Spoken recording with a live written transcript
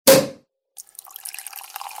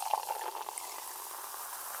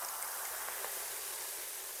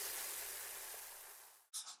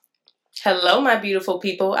Hello, my beautiful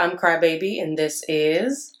people. I'm Crybaby, and this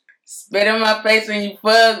is Spit in my face when you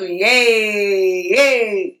fuck me. Yay!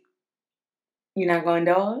 Yay! You not going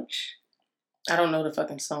to indulge? I don't know the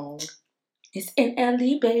fucking song. It's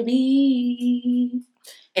NLE, baby.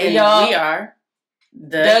 And we are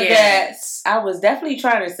The Gats. I was definitely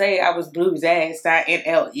trying to say I was Blues ass, not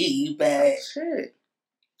NLE, but shit.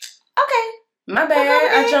 Okay. My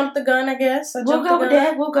bad. I jumped the gun, I guess. We'll go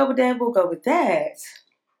with that.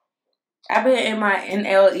 I've been in my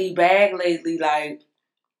NLE bag lately. Like,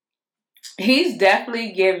 he's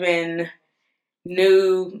definitely given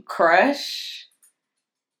new crush,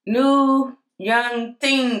 new young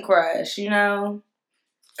teen crush, you know?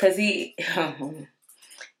 Because it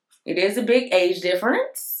is a big age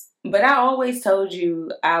difference. But I always told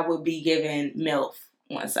you I would be given MILF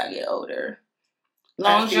once I get older.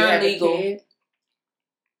 Long as you're legal.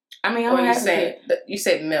 I mean, you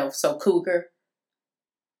said MILF, so cougar.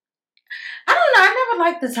 I don't know. I never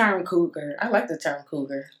liked the term cougar. I like the term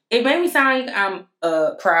cougar. It made me sound like I'm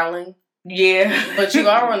prowling. Yeah. But you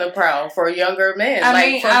are on the prowl for younger men.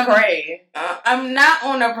 I'm not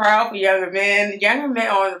on the prowl for younger men. Younger men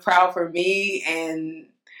are on the prowl for me. And,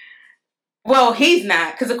 well, he's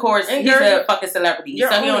not. Because, of course, he's a fucking celebrity. So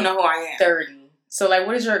he don't know who I am. 30. So, like,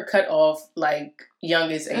 what is your cutoff, like,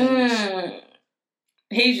 youngest age?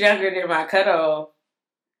 He's younger than my cutoff.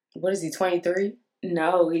 What is he, 23?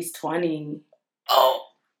 No, he's 20. Oh.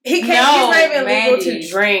 He's not even legal to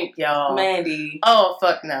drink, y'all. Mandy. Oh,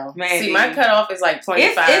 fuck no. Mandy. See, my cutoff is like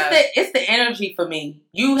 25. It's the energy for me.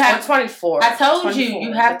 You have 24. I told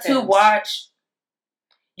you have to watch.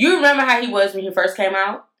 You remember how he was when he first came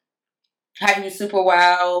out? How he was super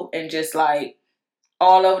wild and just like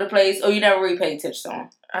all over the place? Or you never really paid attention to him?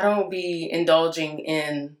 I don't be indulging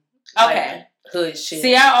in hood shit.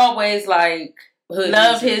 See, I always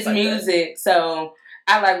love his music. So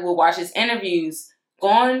I will watch his interviews.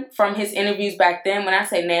 Going from his interviews back then, when I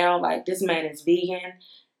say now, like, this man is vegan.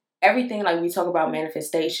 Everything, like, we talk about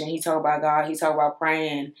manifestation. He talk about God. He talk about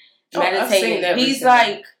praying, meditating. He's,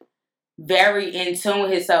 like, very in tune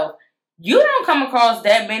with himself. You don't come across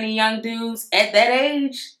that many young dudes at that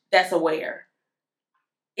age that's aware.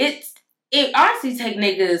 It honestly take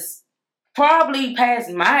niggas probably past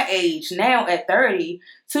my age now at 30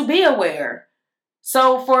 to be aware.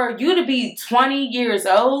 So for you to be 20 years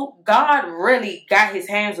old, God really got his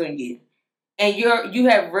hands on you. And you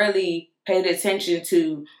have really paid attention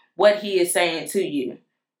to what he is saying to you.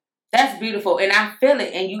 That's beautiful. And I feel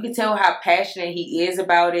it. And you can tell how passionate he is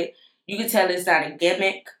about it. You can tell it's not a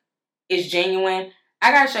gimmick. It's genuine.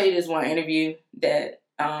 I got to show you this one interview that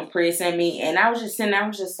Priya sent me. And I was just sitting there, I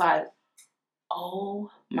was just like,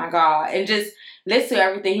 oh my God. And just listen to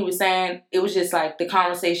everything he was saying. It was just like the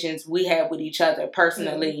conversations we had with each other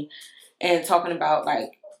personally and talking about,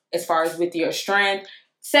 like, as far as with your strength.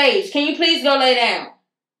 Sage, can you please go lay down?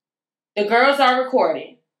 The girls are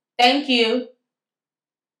recording. Thank you.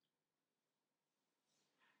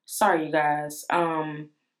 Sorry, you guys. Our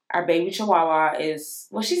baby Chihuahua is,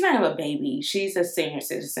 well, she's not even a baby. She's a senior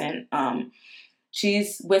citizen.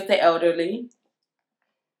 She's with the elderly.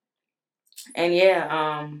 And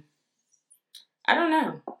I don't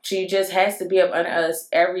know. She just has to be up under us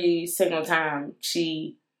every single time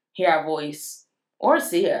she hear our voice or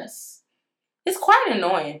see us. It's quite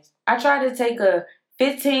annoying. I try to take a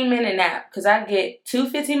 15-minute nap because I get 2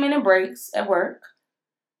 15-minute breaks at work.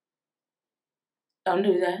 Don't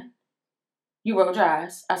do that. You rolled your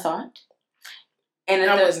eyes. I saw it. And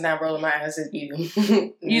I was not rolling my eyes at you.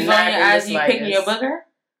 You rolling your eyes? You picking your booger?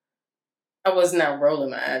 I was not rolling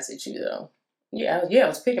my eyes at you though. Yeah, I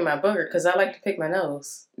was picking my booger because I like to pick my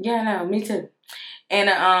nose. Yeah, no, me too. And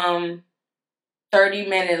a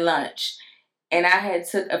 30-minute lunch. And I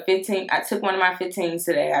took one of my 15s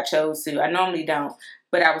today. I chose to. I normally don't.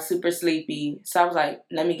 But I was super sleepy. So I was like,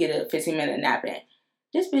 let me get a 15-minute nap in.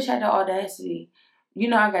 This bitch had the audacity. You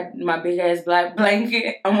know, I got my big-ass black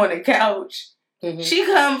blanket. I'm on the couch. Mm-hmm. She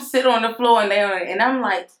comes sit on the floor and lay on it. And I'm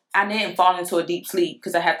like, I didn't fall into a deep sleep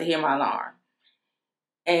because I have to hear my alarm.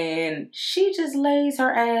 And she just lays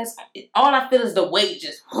her ass. All I feel is the weight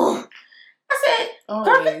just. I said,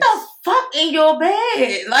 girl, get the fuck in your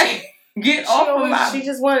bed. Like, get off of my.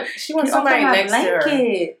 She wants somebody next to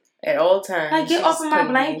her at all times. Like, get off of my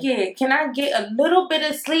blanket. Can I get a little bit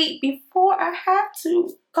of sleep before I have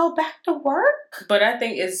to go back to work? But I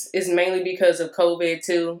think it's mainly because of COVID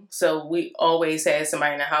too. So we always had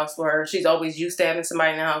somebody in the house with her. She's always used to having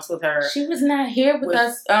somebody in the house with her. She was not here with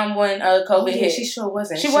us when COVID hit. She sure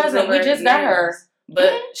wasn't. She wasn't. We just got her.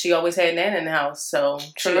 But she always had Nana in the house, so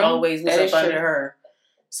she always was up under her.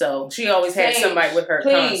 So she always had somebody with her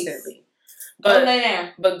constantly.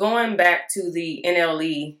 But going back to the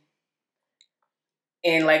NLE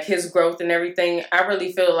and like his growth and everything, I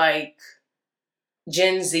really feel like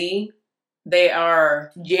Gen Z, they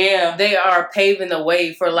are paving the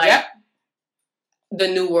way for like the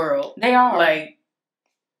new world. They are like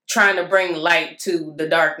trying to bring light to the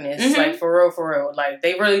darkness. Mm-hmm. Like for real. Like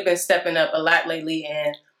they've really been stepping up a lot lately,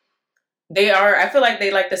 and I feel like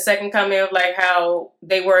they like the second coming of like how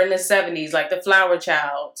they were in the 70s, like the Flower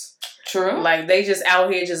Childs. True. Like they just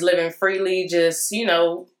out here just living freely, just, you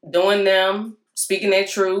know, doing them, speaking their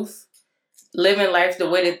truth, living life the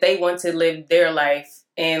way that they want to live their life,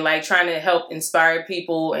 and like trying to help inspire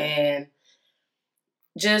people and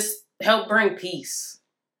just help bring peace.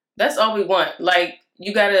 That's all we want. Like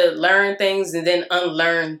you gotta learn things and then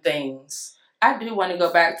unlearn things. I do want to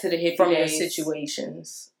go back to the hippie from days. your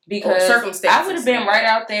situations. Because I would have been right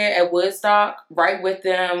out there at Woodstock, right with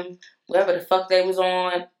them, whatever the fuck they was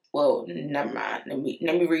on. Well, never mind. Let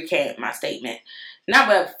me recant my statement. Not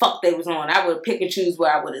whatever the fuck they was on. I would pick and choose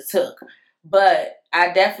where I would have took. But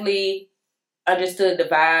I definitely understood the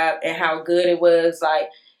vibe and how good it was. Like,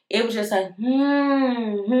 it was just like,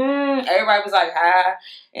 Everybody was like high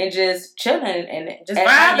and just chilling and just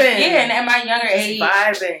vibing. And at my younger age,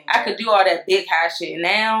 vibing. I could do all that big high shit.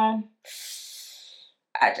 Now,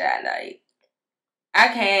 I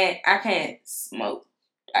can't smoke.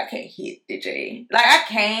 I can't hit the J. Like, I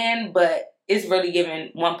can, but it's really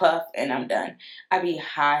giving one puff and I'm done. I be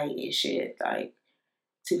high as shit. Like,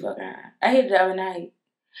 too fucking high. I hit it the other night.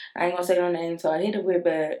 I ain't gonna say no name, so I hit it with,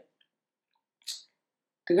 but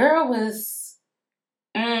the girl was,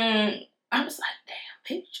 I was like, damn,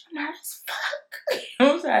 bitch, I'm high as fuck.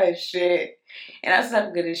 I was high as shit. And I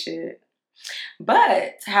slept good as shit.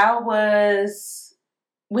 But,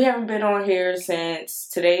 we haven't been on here since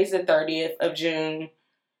today's the 30th of June.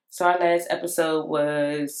 So our last episode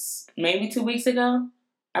was maybe 2 weeks ago.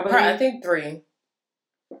 I think 3.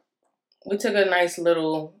 We took a nice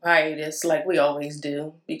little hiatus like we always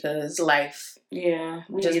do because life. Yeah.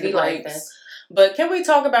 We just be like that. But can we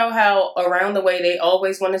talk about how around the way they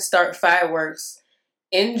always want to start fireworks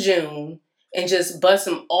in June and just bust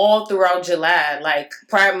them all throughout July? Like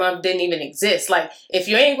Pride Month didn't even exist. Like if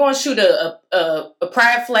you ain't going to shoot a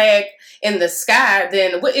Pride flag in the sky,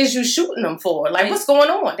 then what is you shooting them for? Like what's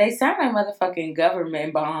going on? They sound like motherfucking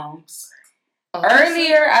government bombs.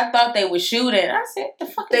 Earlier, I thought they were shooting. I said, "The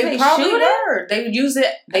fuck is they probably shooting?" Were. They use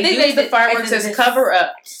it. They use the fireworks as cover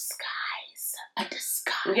up. A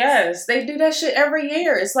disguise. Yes, they do that shit every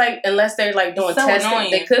year. It's like unless they're like doing testing,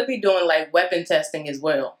 annoying. They could be doing like weapon testing as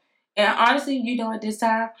well. And honestly, you know, at this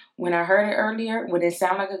time when I heard it earlier, when it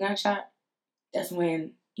sounded like a gunshot, that's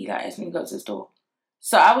when Eli asked me to go to the store.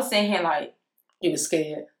 So I was sitting here like, you was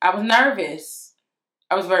scared. I was nervous.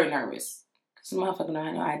 I was very nervous because the motherfucker don't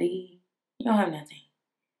have no ID. You don't have nothing.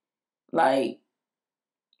 Like,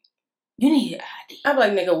 you need an ID. I'm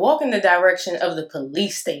like, nigga, walk in the direction of the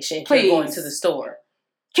police station. Please. You're going to the store.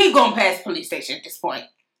 Keep going past the police station at this point.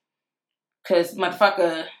 Because,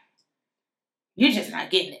 motherfucker, you're just not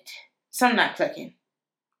getting it. Something not clicking.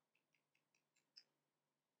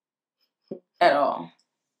 At all.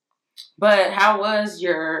 But how was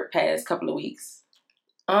your past couple of weeks?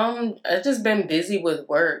 I've just been busy with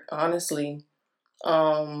work, honestly.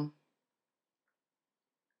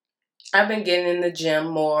 I've been getting in the gym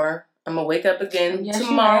more. I'm going to wake up again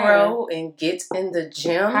tomorrow and get in the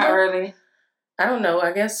gym. How early? I don't know.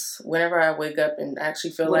 I guess whenever I wake up and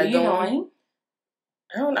actually feel like going.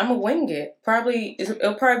 I'm going to wing it.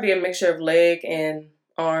 It'll probably be a mixture of leg and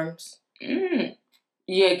arms.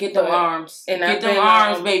 Yeah, get them arms. And get them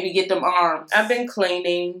arms, baby. Get them arms. I've been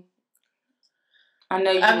cleaning. I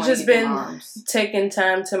know you I've just been taking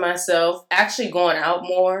time to myself. Actually going out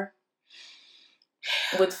more.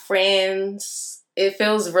 With friends, it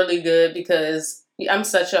feels really good because I'm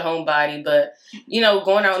such a homebody, but you know,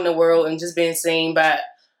 going out in the world and just being seen by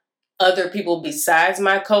other people besides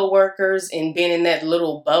my coworkers and being in that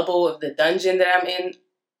little bubble of the dungeon that I'm in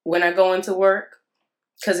when I go into work,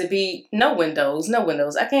 because it be no windows.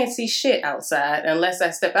 I can't see shit outside unless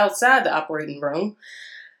I step outside the operating room.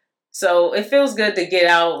 So it feels good to get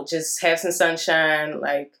out, just have some sunshine,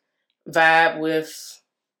 like vibe with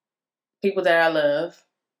people that I love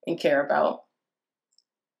and care about.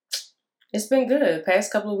 It's been good.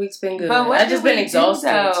 Past couple of weeks been good. But I've just been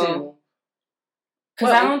exhausted too.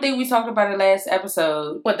 Because I don't think we talked about it last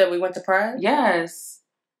episode. What, that we went to Pride? Yes.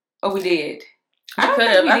 Oh, we did. I could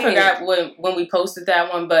have. I forgot when we posted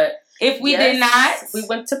that one, but if we did not, we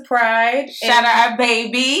went to Pride. Shout out our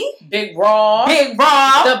baby. Big Raw. The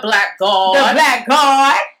Black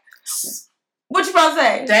God. What you about to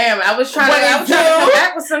say? Damn, I was trying to come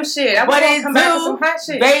back with some shit. I was trying to come back with some hot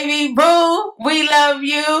shit. Baby boo, we love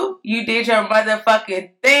you. You did your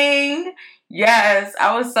motherfucking thing. Yes,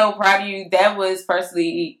 I was so proud of you. That was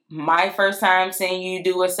personally my first time seeing you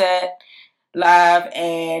do a set live,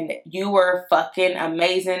 and you were fucking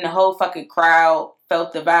amazing. The whole fucking crowd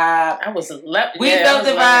felt the vibe. We felt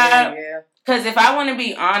the vibe. Because if I want to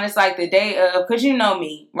be honest, like the day of, because you know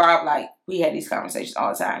me, Rob, like we had these conversations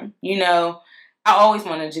all the time. You know, I always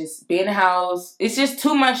want to just be in the house. It's just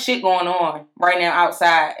too much shit going on right now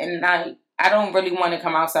outside, and I don't really want to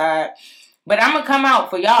come outside. But I'm going to come out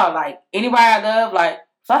for y'all. Like, anybody I love, like,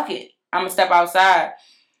 fuck it. I'm going to step outside.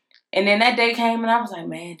 And then that day came, and I was like,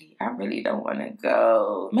 Mandy, I really don't want to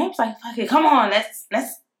go. Man was like, fuck it. Come on, let's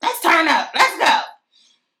turn up. Let's go.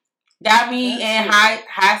 Got me in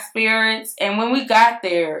high spirits. And when we got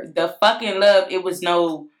there, the fucking love, it was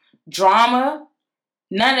no drama.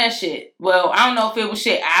 None of that shit. Well, I don't know if it was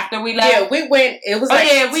shit after we left. Yeah, we went. It was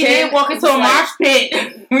we did walk into a mosh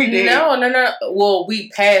pit. We did. No. Well, we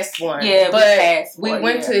passed one. Yeah, but we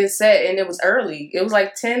went to his set and it was early. It was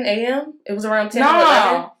like 10 a.m. It was around 10 or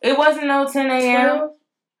 11. It wasn't no 10 a.m. 12?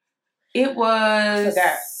 It was...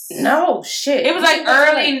 No, shit. It was like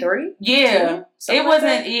early. Like 3? Yeah. It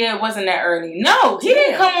wasn't, it wasn't that early. No, he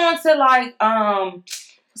didn't come on to like, was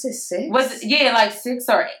it 6? Like 6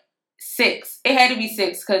 or 6. It had to be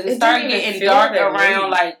 6 because it started getting dark around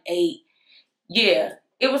like 8. Yeah.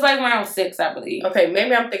 It was like around 6, I believe. Okay,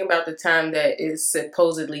 maybe I'm thinking about the time that it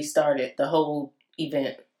supposedly started, the whole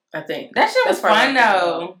event, I think. That shit was fun,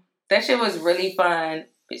 though. That shit was really fun.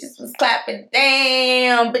 Bitches was clapping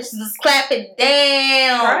down. Pride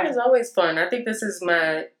is always fun. I think this is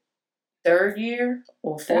my third year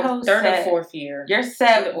or fourth year. Your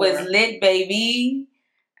set was lit, baby.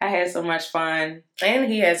 I had so much fun. And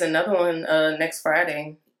he has another one next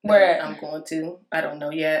Friday. Where I'm going to. I don't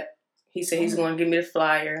know yet. He said he's going to give me the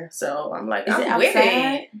flyer. So I'm like, is it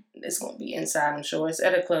outside? It's going to be inside, I'm sure. It's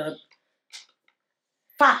at a club.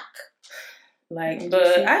 Fuck. Like,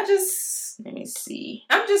 but I just... Let me see.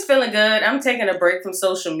 I'm just feeling good. I'm taking a break from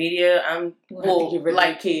social media. I'm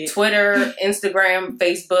like Twitter, Instagram,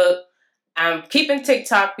 Facebook. I'm keeping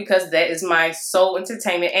TikTok because that is my sole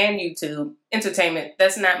entertainment, and YouTube entertainment.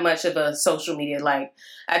 That's not much of a social media. Like,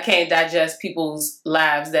 I can't digest people's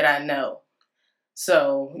lives that I know.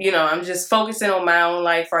 So, you know, I'm just focusing on my own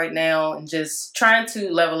life right now and just trying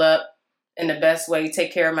to level up in the best way,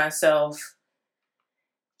 take care of myself.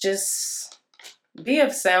 Just be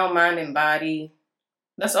of sound mind and body.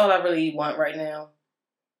 That's all I really want right now.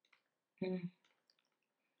 I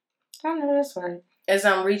know that's right. As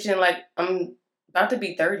I'm reaching, like, I'm about to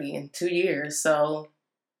be 30 in 2 years. So,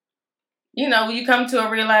 you know, when you come to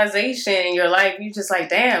a realization in your life, you just like,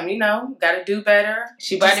 damn, you know, gotta do better.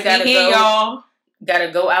 She about to be here, y'all.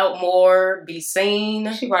 Gotta go out more, be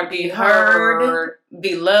seen, she about to be heard,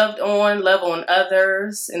 be loved on, love on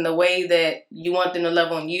others in the way that you want them to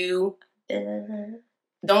love on you.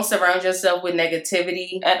 Don't surround yourself with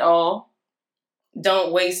negativity at all.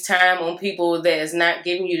 Don't waste time on people that is not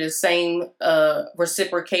giving you the same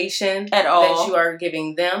reciprocation at all that you are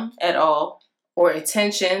giving them at all, or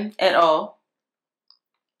attention at all.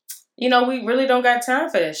 You know, we really don't got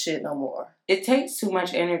time for that shit no more. It takes too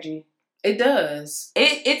much energy. It does.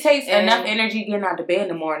 It takes enough energy getting out of bed in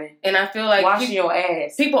the morning. And I feel like washing your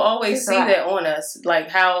ass. People always see that on us,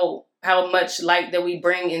 like how much light that we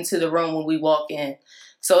bring into the room when we walk in.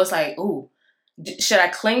 So it's like, ooh, should I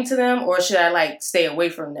cling to them or should I like stay away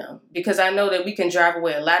from them? Because I know that we can drive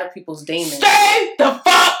away a lot of people's demons. Stay the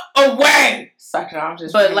fuck away. Sucker, I'm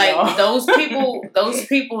just. But like those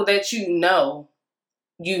people that you know.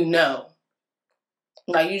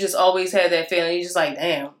 Like, you just always had that feeling. You're just like,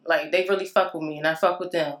 damn, like, they really fuck with me, and I fuck with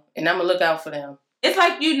them, and I'm going to look out for them. It's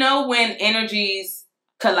like, you know, when energies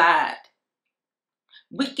collide.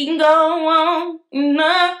 We can go on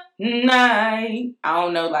night. I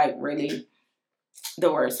don't know, like, really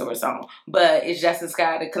the words to a song, but it's Justin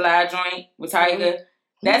Scott, the Collide joint with Tyga. Mm-hmm.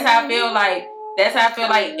 That's how I feel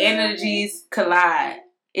like energies collide.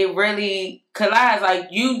 It really collides. Like,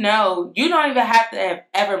 you know, you don't even have to have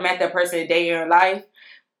ever met that person a day in your life.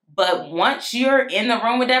 But once you're in the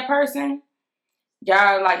room with that person,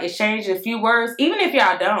 y'all like exchange a few words. Even if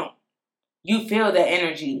y'all don't, you feel the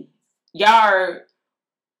energy. Y'all are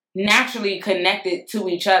naturally connected to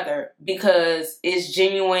each other because it's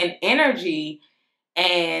genuine energy.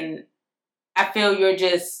 And I feel you're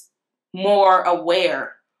just more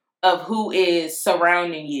aware of who is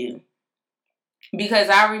surrounding you. Because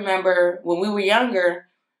I remember when we were younger,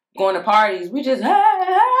 going to parties, we just, hey,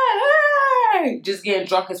 just getting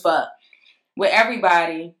drunk as fuck with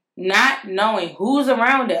everybody. not knowing who's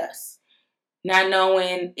around us, not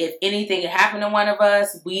knowing if anything had happened to one of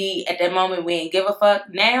us. We, at that moment, we didn't give a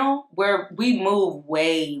fuck. Now, we move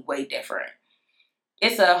way, way different.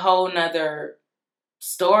 It's a whole nother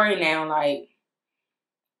story now. Like,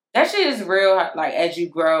 that shit is real, like, as you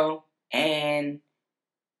grow and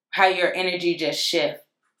how your energy just shifts.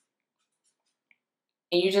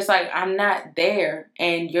 And you're just like, I'm not there,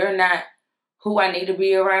 and you're not who I need to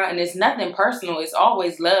be around. And it's nothing personal. It's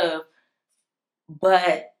always love.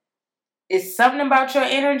 But it's something about your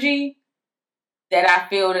energy that I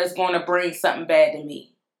feel that's going to bring something bad to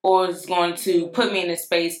me, or it's going to put me in a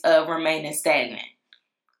space of remaining stagnant.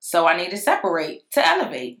 So I need to separate to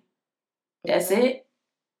elevate. That's it.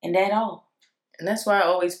 And that all. And that's why I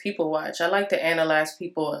always people watch. I like to analyze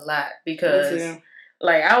people a lot because,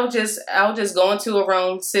 like, I'll just go into a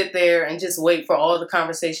room, sit there, and just wait for all the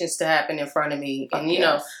conversations to happen in front of me. And, you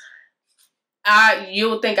know,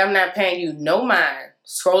 you'll think I'm not paying you no mind.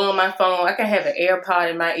 Scrolling on my phone, I can have an AirPod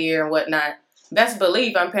in my ear and whatnot. Best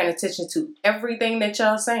believe I'm paying attention to everything that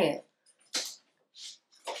y'all saying.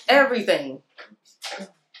 Everything.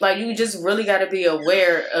 Like, you just really got to be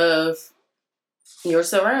aware of your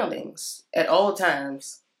surroundings at all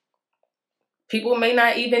times. People may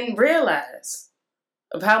not even realize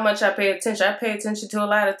of how much I pay attention. I pay attention to a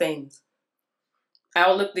lot of things.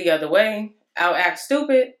 I'll look the other way. I'll act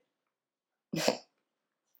stupid.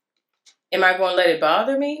 Am I going to let it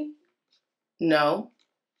bother me? No.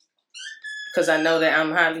 Because I know that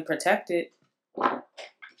I'm highly protected. You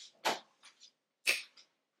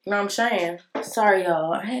know what I'm saying? Sorry,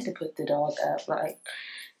 y'all. I had to put the dog up. Like,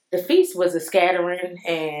 the feast was a scattering,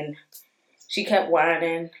 and she kept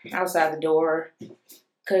whining outside the door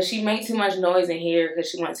because she made too much noise in here because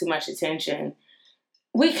she wanted too much attention.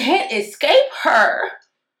 We can't escape her.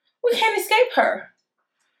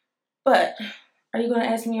 But are you going to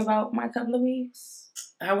ask me about my couple of weeks?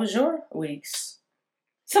 How was your weeks?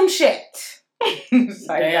 Some shit.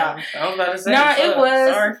 Damn. I was about to say. No, it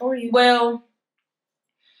was. Sorry for you. Well,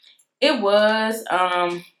 it was,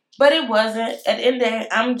 but it wasn't. At the end of the day,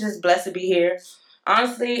 I'm just blessed to be here.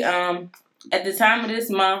 Honestly, at the time of this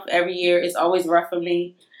month, every year, it's always rough for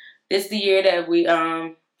me. This the year that we,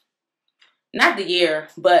 not the year,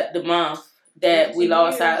 but the month that we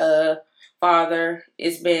lost our father.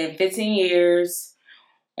 It's been 15 years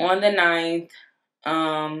on the 9th.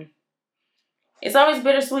 It's always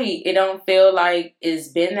bittersweet. It don't feel like it's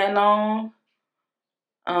been that long.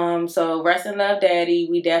 So rest in love, Daddy.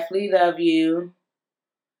 We definitely love you.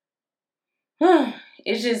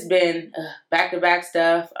 It's just been back-to-back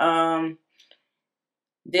stuff.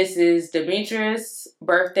 This is Demetrius'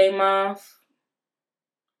 birthday month.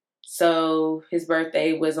 So his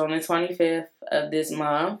birthday was on the 25th of this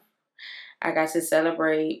month. I got to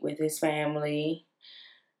celebrate with his family.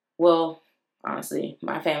 Well, honestly,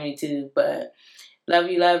 my family too. But love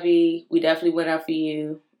you. We definitely went up for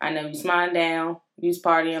you. I know you smiling down. You was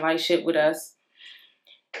partying like shit with us.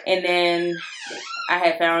 And then I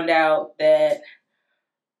had found out that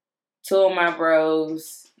two of my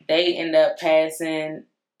bros, they end up passing.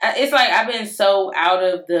 It's like I've been so out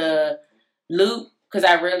of the loop because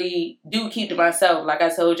I really do keep to myself. Like I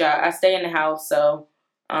told y'all, I stay in the house. So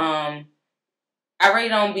I really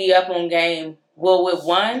don't be up on game. Well, with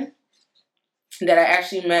one that I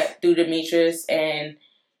actually met through Demetrius, and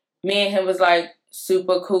me and him was like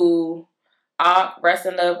super cool. Ak, rest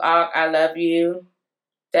in love, Ak, I love you.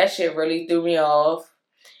 That shit really threw me off.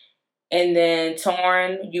 And then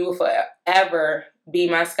Torn, you will forever be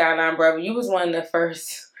my Skyline brother. You was one of the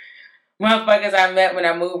first motherfuckers I met when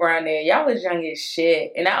I moved around there. Y'all was young as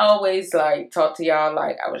shit. And I always like talk to y'all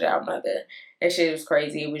like I was y'all mother. That shit was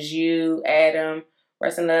crazy. It was you, Adam,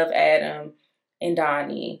 rest in love, Adam, and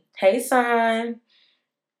Donnie. Hey, son.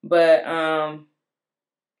 But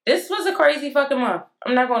this was a crazy fucking month.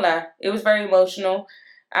 I'm not gonna lie. It was very emotional.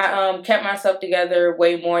 I kept myself together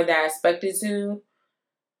way more than I expected to.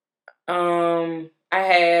 I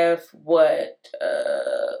have I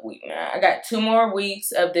got 2 more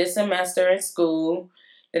weeks of this semester in school.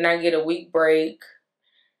 Then I get a week break.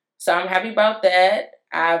 So I'm happy about that.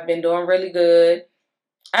 I've been doing really good.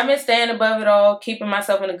 I've been staying above it all, keeping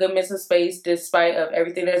myself in a good mental space despite of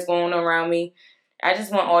everything that's going on around me. I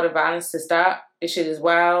just want all the violence to stop. This shit is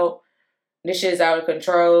wild. This shit is out of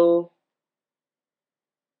control.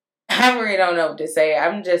 I really don't know what to say.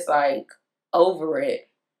 I'm just like over it.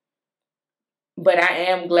 But I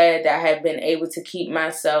am glad that I have been able to keep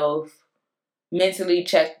myself mentally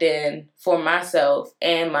checked in for myself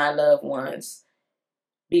and my loved ones.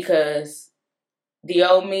 Because the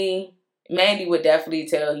old me, Mandy would definitely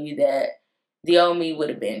tell you that the old me would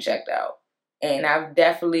have been checked out. And I've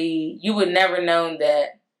definitely, you would never know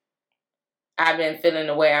that I've been feeling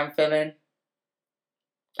the way I'm feeling.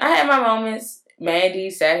 I had my moments. Mandy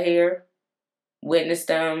sat here, witnessed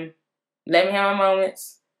them, let me have my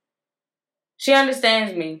moments. She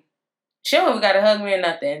understands me. She don't even gotta hug me or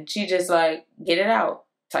nothing. She just like, get it out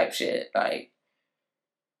type shit. Like,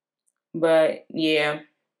 but yeah.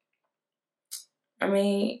 I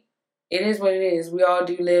mean, it is what it is. We all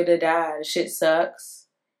do live to die. The shit sucks.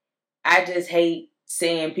 I just hate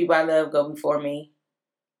seeing people I love go before me.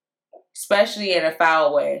 Especially in a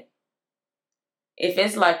foul way. If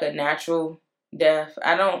it's like a natural death,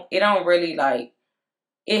 it don't really like,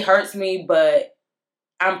 it hurts me, but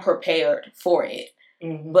I'm prepared for it.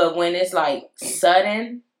 Mm-hmm. But when it's like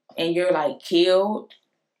sudden and you're like killed,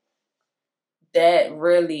 that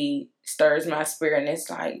really stirs my spirit. And it's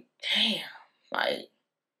like, damn, like,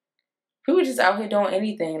 people just out here doing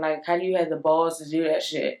anything. Like, how do you have the balls to do that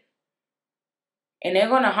shit? And they're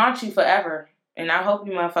gonna haunt you forever. And I hope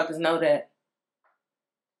you motherfuckers know that.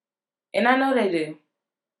 And I know they do.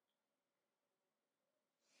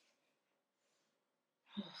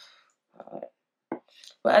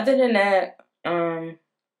 But other than that,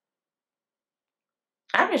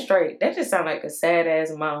 I've been straight. That just sounded like a sad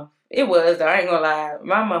ass month. It was though, I ain't gonna lie.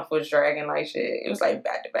 My month was dragging like shit. It was like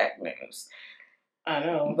back to back news. I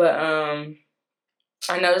know. But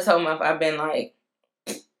I know this whole month I've been like,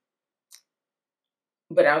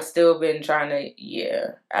 but I've still been trying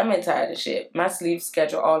to, I've been tired of shit. My sleep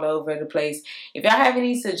schedule all over the place. If y'all have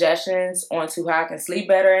any suggestions on to how I can sleep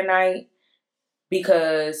better at night,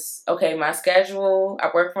 because, okay, my schedule, I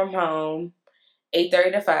work from home,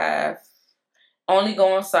 8:30 to 5, only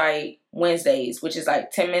go on site Wednesdays, which is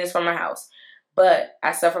like 10 minutes from my house. But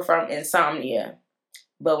I suffer from insomnia.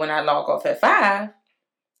 But when I log off at 5,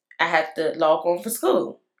 I have to log on for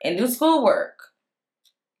school and do schoolwork.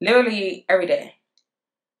 Literally every day.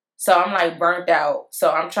 So I'm like burnt out.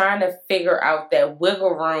 So I'm trying to figure out that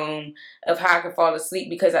wiggle room of how I can fall asleep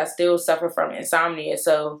because I still suffer from insomnia.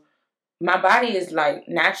 So my body is like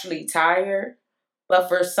naturally tired. But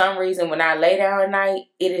for some reason, when I lay down at night,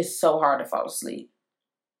 it is so hard to fall asleep.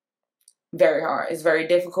 Very hard. It's very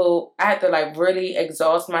difficult. I have to like really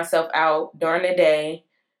exhaust myself out during the day,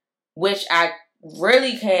 which I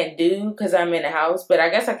really can't do because I'm in the house. But I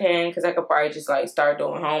guess I can because I could probably just like start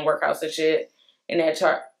doing home workouts and shit. And that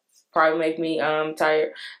probably make me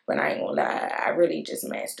tired. But I ain't gonna lie. I really just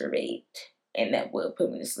masturbate. And that will put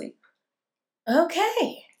me to sleep.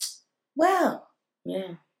 Okay. Well.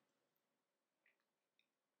 Yeah.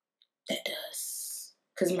 That does.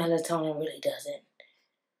 Because melatonin really doesn't.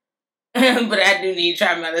 But I do need to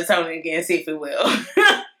try melatonin again, see if it will.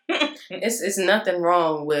 It's nothing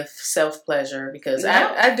wrong with self-pleasure because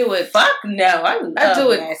I do it. Fuck no. I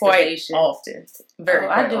do it quite often.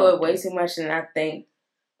 I do it way too much than I think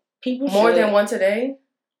people should. More than once a day?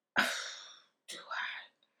 Do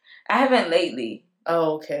I haven't lately.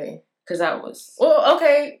 Oh, okay. Because I was... Well,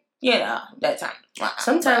 okay. That time.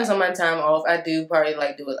 Sometimes on my time off, I do probably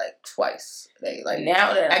like do it like twice. Like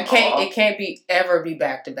now that I can't, it can't ever be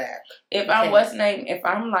back to back. If I'm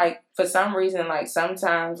like, for some reason, like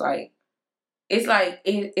sometimes like, it's like,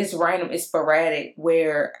 it's random, it's sporadic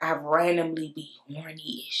where I randomly be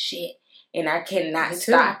horny as shit and I cannot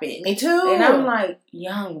stop it. Me too. And I'm like,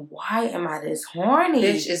 young, why am I this horny?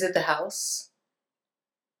 Bitch, is it the house?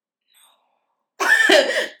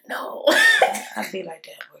 No. I'd be like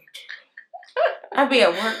that at work. I'd be at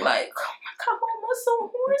work like, oh my God, why am I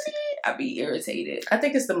so horny? I'd be irritated. I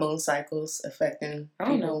think it's the moon cycles affecting I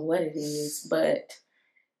don't know what it is, but...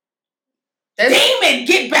 Demon,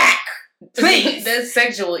 get back! Please! That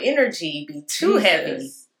sexual energy be too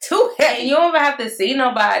heavy. Too heavy. And you don't even have to see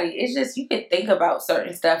nobody. It's just, you can think about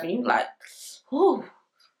certain stuff and you like, ooh.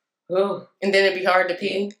 Ooh. And then it'd be hard to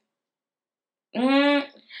pee.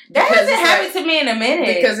 That hasn't happened to me in a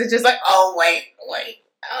minute. Because it's just like, oh, wait.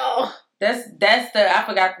 Oh. That's I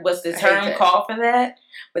forgot what's the term called for that.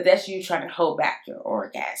 But that's you trying to hold back your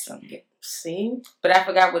orgasm. See? But I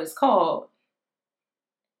forgot what it's called.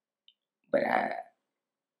 But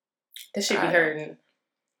that should be hurting.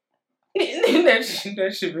 that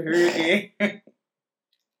should be hurting.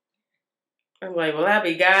 I'm like, well, I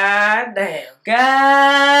be goddamn.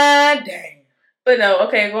 But no,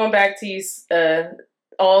 okay, going back to you,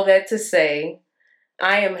 all that to say,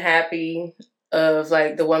 I am happy of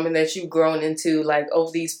like the woman that you've grown into like over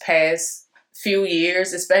these past few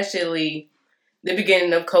years, especially the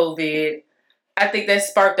beginning of COVID. I think that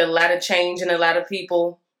sparked a lot of change in a lot of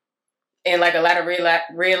people and like a lot of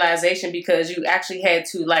realization because you actually had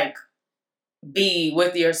to like be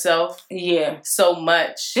with yourself so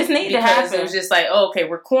much. This needed to happen. It was just like, oh, okay,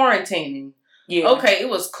 we're quarantining. Okay, it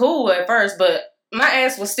was cool at first, but my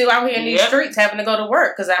ass was still out here in these streets having to go to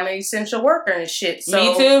work because I'm an essential worker and shit. So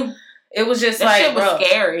me too. It was just that shit was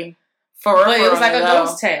scary. But it was like a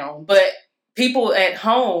ghost town. But people at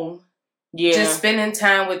home, just spending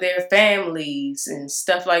time with their families and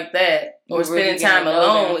stuff like that, or spending time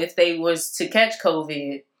alone if they was to catch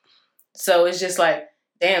COVID. So it's just like,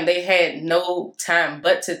 damn, they had no time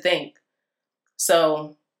but to think.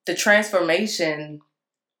 So the transformation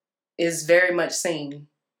is very much seen.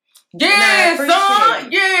 Yeah,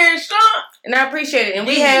 son. Yeah, son. And I appreciate it. And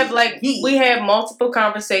we have multiple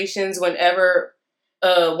conversations whenever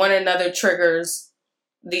one another triggers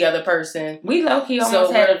the other person. We low-key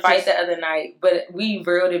almost had a fight the other night, but we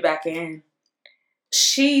reeled it back in.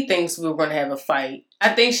 She thinks we were going to have a fight. I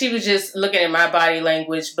think she was just looking at my body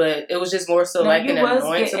language, but it was just more so like an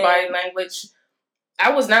annoyance of body language.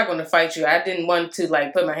 I was not going to fight you. I didn't want to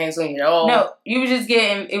like put my hands on you at all. No, you were just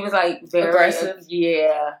getting, it was like very aggressive.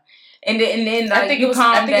 Yeah. And then like, I think it was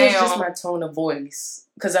just my tone of voice.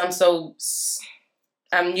 Because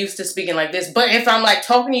I'm used to speaking like this. But if I'm like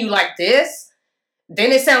talking to you like this,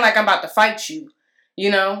 then it sounds like I'm about to fight you. You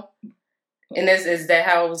know? And is that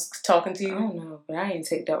how I was talking to you? I don't know, but I didn't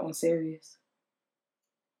take that one serious.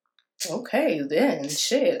 Okay, then.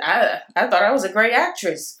 Shit. I thought I was a great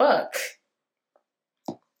actress. Fuck.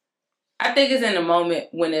 I think it's in the moment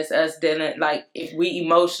when it's us dealing, like, if we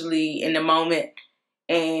emotionally in the moment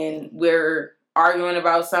and we're arguing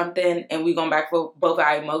about something and we going back for both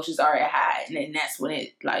our emotions are at high, and then that's when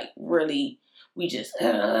it, like, really, we just,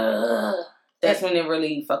 that's when it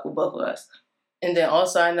really fuck with both of us. And then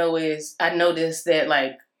also I noticed that,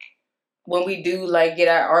 like, when we do, like, get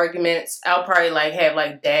our arguments, I'll probably, like, have,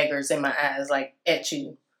 like, daggers in my eyes, like, at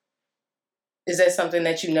you. Is that something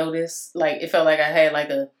that you notice? Like, it felt like I had, like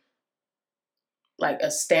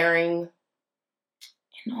a staring.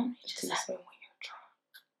 It normally just happens when you're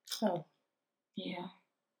drunk. Oh. Yeah.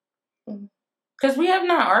 Because we have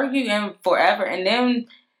not argued in forever. And then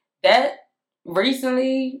that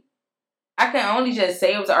recently, I can only just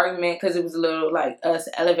say it was an argument because it was a little like us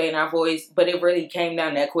elevating our voice. But it really came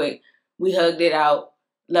down that quick. We hugged it out,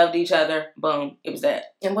 loved each other. Boom. It was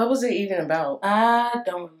that. And what was it even about? I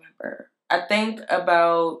don't remember.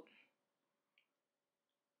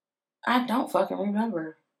 I don't fucking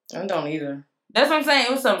remember. I don't either. That's what I'm saying.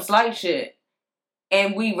 It was some slight shit.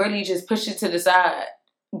 And we really just pushed it to the side.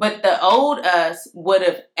 But the old us would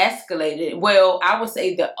have escalated. Well, I would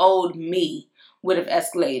say the old me would have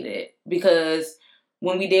escalated. Because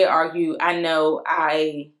when we did argue, I know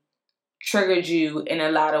I triggered you in a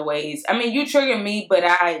lot of ways. I mean, you triggered me, but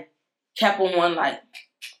I kept on one like...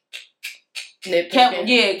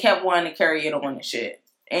 kept wanting to carry it on and shit.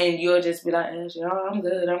 And you'll just be like, oh, I'm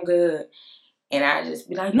good. And I just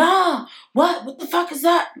be like, nah, what the fuck is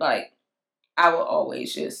that? Like, I will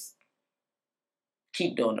always just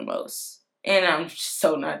keep doing the most. And I'm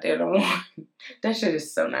so not there no more. That shit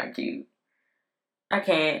is so not cute. I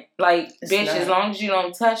can't. Like, it's bitch, as long as you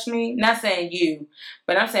don't touch me, not saying you,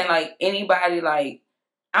 but I'm saying, like, anybody, like,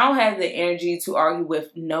 I don't have the energy to argue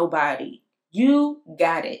with nobody. You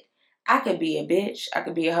got it. I could be a bitch. I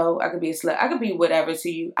could be a hoe. I could be a slut. I could be whatever to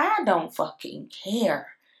you. I don't fucking care.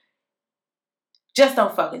 Just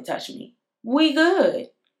don't fucking touch me. We good.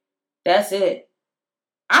 That's it.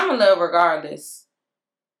 I'm in love regardless.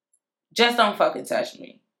 Just don't fucking touch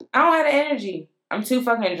me. I don't have the energy. I'm too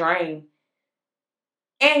fucking drained.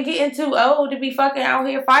 And getting too old to be fucking out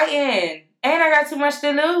here fighting. And I got too much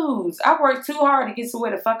to lose. I worked too hard to get to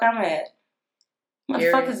where the fuck I'm at.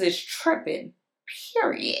 Motherfuckers is tripping.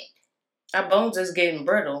 Period. Our bones is getting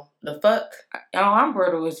brittle. The fuck? Oh, I'm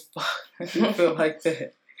brittle as fuck. I feel like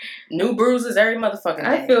that. New bruises every motherfucking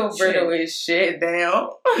day. I feel brittle as shit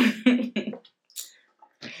now.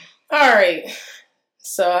 Alright.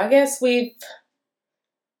 So I guess we've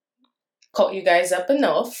caught you guys up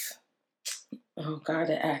enough. Oh God,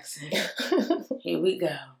 the accent. Here we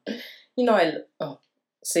go. You know, I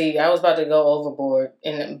was about to go overboard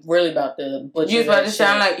and really about to butcher. You was about to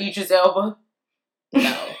sound like Idris Elba?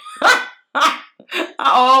 No.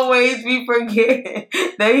 I always be forgetting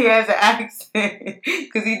that he has an accent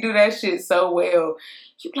because he do that shit so well.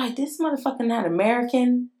 You like, this motherfucker not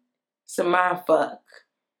American? It's a mind fuck.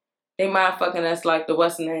 They mind fucking us like the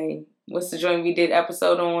what's the name? What's the joint we did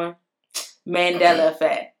episode on? Mandela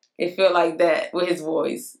Effect. It feel like that with his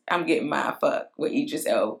voice. I'm getting mind fucked with Idris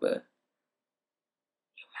Elba.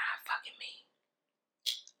 You mind fucking me.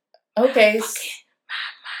 Okay. Mind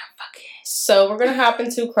fucking. So we're gonna hop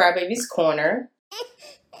into Crybaby's Corner.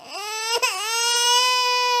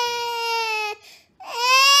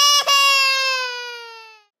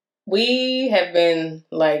 We have been,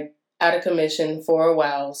 like, out of commission for a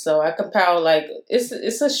while. So I compiled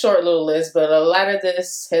it's a short little list, but a lot of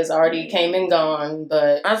this has already came and gone.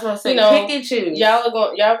 But I was going to say, pick and choose. Y'all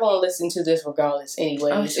gonna listen to this regardless,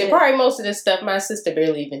 anyways. And probably most of this stuff my sister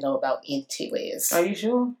barely even know about, anyways. Are you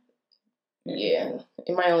sure? Yeah,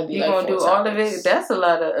 it might only be. You gonna do topics. All of it? That's a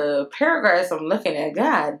lot of paragraphs I'm looking at.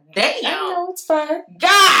 God damn! I know, it's fine.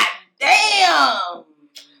 God damn!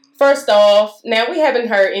 First off, now we haven't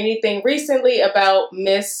heard anything recently about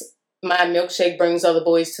Miss My Milkshake Brings All the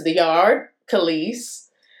Boys to the Yard, Khalees,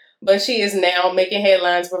 but she is now making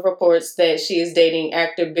headlines with reports that she is dating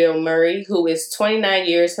actor Bill Murray, who is 29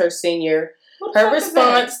 years her senior. Her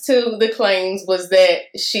response to the claims was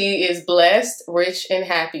that she is blessed, rich, and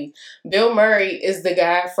happy. Bill Murray is the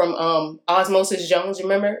guy from Osmosis Jones,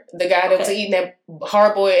 remember? The guy that was eating that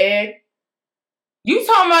hard-boiled egg? You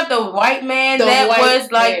talking about the white man that was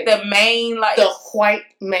the main, the white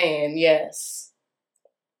man, yes.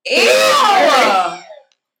 Ew!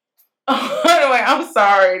 By the way, I'm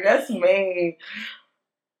sorry. That's mean.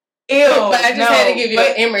 Ew. But I just had to give you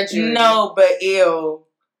an imagery. No, but ew.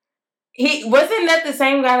 Wasn't that the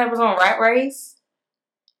same guy that was on Rat Race?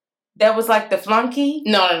 That was like the flunky?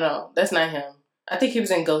 No. That's not him. I think he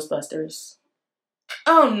was in Ghostbusters.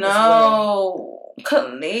 Oh, no.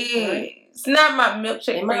 Khalees. Right. It's not my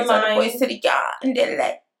milkshake. Brings all the boys to the yard. And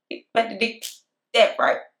that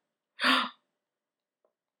right.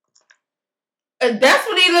 That's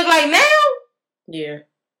what he look like now? Yeah.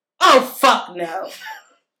 Oh, fuck no.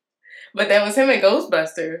 But that was him in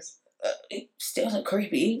Ghostbusters. Still look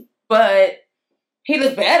creepy. But he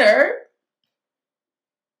looked better.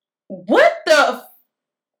 What the...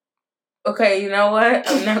 Okay, you know what?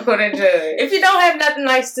 I'm not going to judge. If you don't have nothing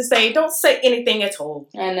nice to say, don't say anything at all.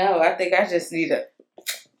 I know. I think I just need to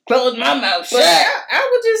close my mouth shut. I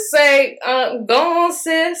would just say, go on,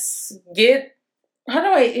 sis. Wait,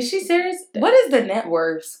 is she serious? What is the net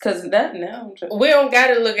worths? Because that now we don't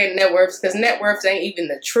got to look at net worths because net worths ain't even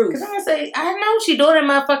the truth. Because I'm going to say, I know she doing it,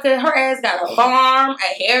 motherfucker. Her ass got a farm,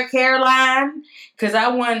 a hair care line. Because I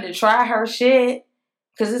wanted to try her shit.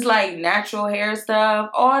 Because it's like natural hair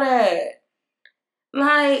stuff, all that.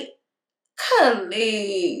 Like,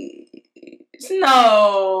 Khalees.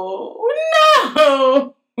 No.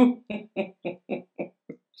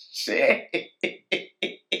 Shit.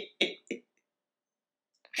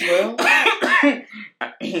 Well,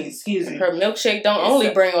 excuse me. Her milkshake don't only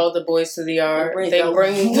bring all the boys to the yard. They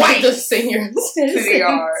bring the seniors to the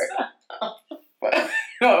yard.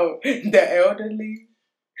 Oh, the elderly.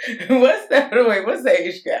 What's that? Wait, what's the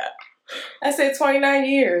age gap? I said 29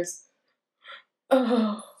 years.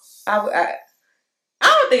 Oh, I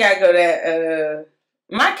don't think I go that.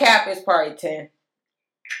 My cap is probably 10.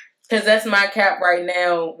 Because that's my cap right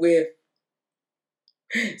now with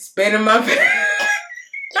spinning my face.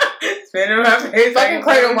 Fucking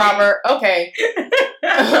cradle robber. Okay.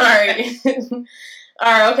 Alright.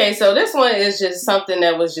 Alright, okay. So this one is just something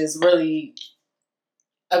that was just really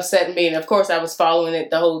upsetting me. And of course I was following it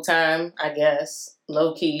the whole time, I guess.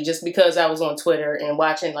 Low key. Just because I was on Twitter and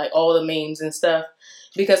watching like all the memes and stuff.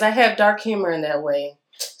 Because I have dark humor in that way.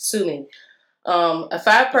 Sue me. A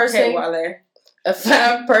five-person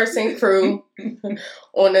crew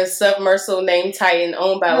on a submersible named Titan,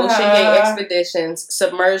 owned by OceanGate Expeditions,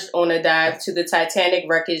 submerged on a dive to the Titanic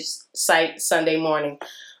wreckage site Sunday morning.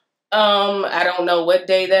 I don't know what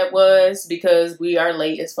day that was because we are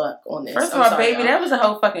late as fuck on this. First of all, baby, that was a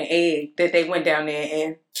whole fucking egg that they went down there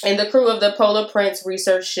in. And the crew of the Polar Prince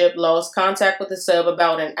research ship lost contact with the sub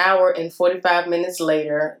about an hour and 45 minutes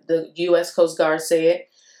later, the U.S. Coast Guard said.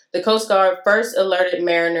 The Coast Guard first alerted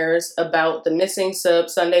mariners about the missing sub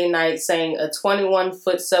Sunday night, saying a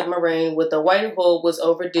 21-foot submarine with a white hull was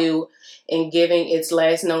overdue in giving its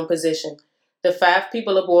last known position. The 5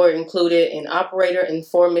 people aboard included an operator and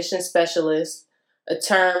 4 mission specialists, a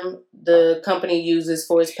term the company uses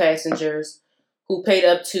for its passengers, who paid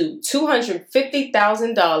up to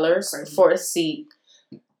 $250,000 for a seat.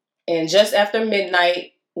 And just after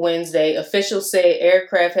midnight Wednesday, officials said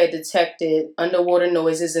aircraft had detected underwater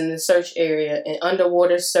noises in the search area, and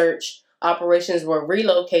underwater search operations were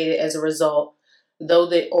relocated as a result, though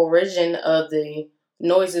the origin of the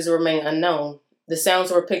noises remain unknown. The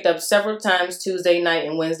sounds were picked up several times Tuesday night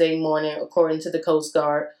and Wednesday morning, according to the Coast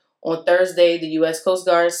Guard. On Thursday, the U.S. Coast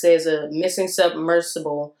Guard says a missing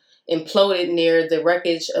submersible imploded near the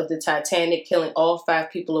wreckage of the Titanic, killing all 5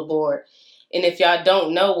 people aboard. And if y'all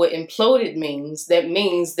don't know what imploded means, that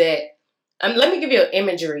means that... let me give you an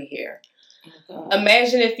imagery here.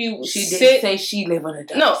 Imagine if you She did say she live on the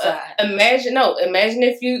dark side. Imagine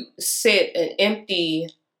if you sit an empty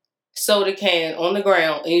soda can on the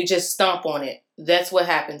ground and you just stomp on it. that's what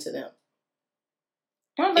happened to them.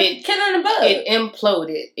 Killing the bug. It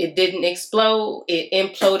imploded. It didn't explode. It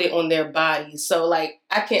imploded on their bodies. So, like,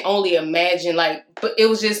 I can only imagine, like, but it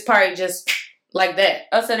was just probably just like that.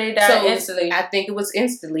 Oh, so they died instantly. I think it was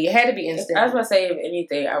instantly. It had to be instant. I was about to say, if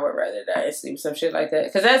anything, I would rather die instantly, some shit like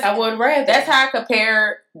that. Because I would rather. That's how I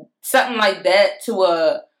compare something like that to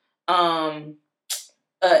a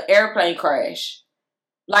airplane crash.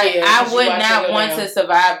 Like, I would not want to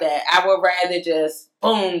survive that. I would rather just,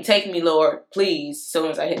 boom, take me, Lord, please, as soon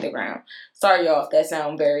as I hit the ground. Sorry, y'all, if that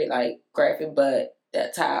sounds very, like, graphic, but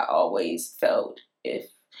that's how I always felt.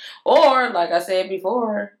 Or, like I said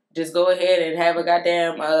before, just go ahead and have a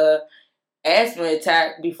goddamn asthma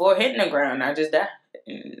attack before hitting the ground. I just die.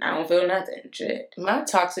 I don't feel nothing. Shit. My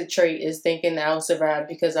toxic trait is thinking I'll survive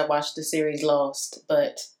because I watched the series Lost,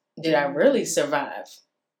 but did I really survive?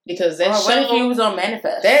 Because that show... What if he was on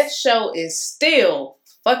Manifest? That show is still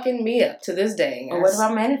fucking me up to this day. Or what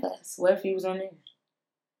about Manifest? What if he was on there?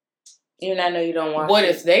 Even I know you don't watch What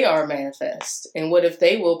if they are Manifest? And what if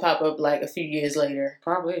they will pop up like a few years later?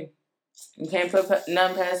 Probably. You can't put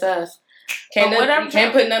nothing past us. Can't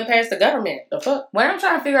put nothing past the government. The fuck? What I'm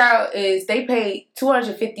trying to figure out is they paid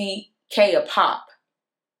 $250K a pop.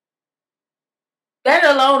 That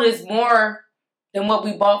alone is more than what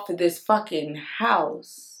we bought for this fucking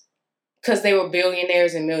house. Because they were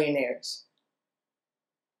billionaires and millionaires.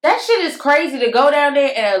 That shit is crazy to go down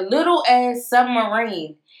there in a little ass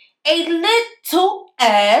submarine. A little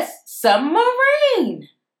ass submarine.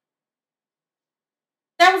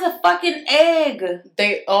 That was a fucking egg.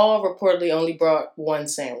 They all reportedly only brought one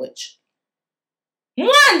sandwich.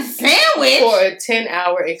 One sandwich? For a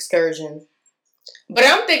 10-hour excursion. But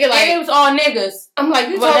I'm thinking like... And it was all niggas. I'm like,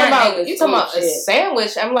 you talking about a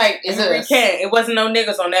sandwich? I'm like, It wasn't no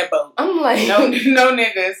niggas on that boat. I'm like... No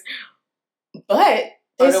niggas. But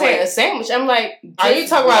they say a sandwich. I'm like, are you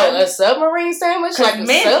talking about a submarine sandwich? Like a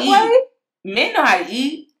Subway? Men know how to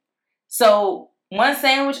eat. So... one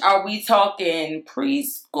sandwich, are we talking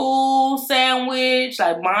preschool sandwich,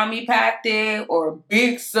 like mommy packed it, or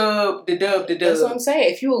big sub, the dub? That's what I'm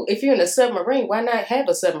saying. If you're in a submarine, why not have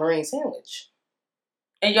a submarine sandwich?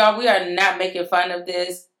 And y'all, we are not making fun of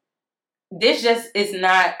this. This just is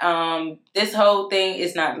not, this whole thing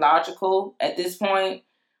is not logical at this point.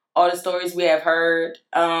 All the stories we have heard.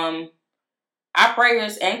 Our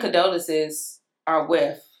prayers and condolences are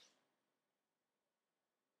with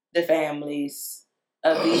the families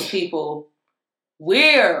of these people.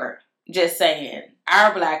 We're just saying,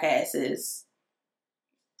 our black asses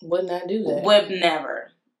would not do that. Would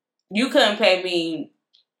never. You couldn't pay me,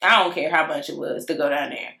 I don't care how much it was to go down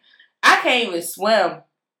there. I can't even swim.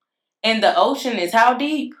 And the ocean is how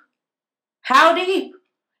deep? How deep?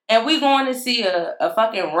 And we going to see a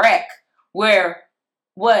fucking wreck where,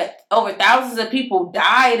 over thousands of people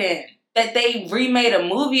died in, that they remade a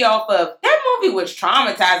movie off of. That movie was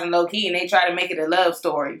traumatizing low-key, and they tried to make it a love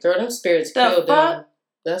story. Girl, them spirits killed them.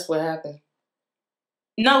 That's what happened.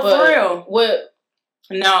 No, but for real.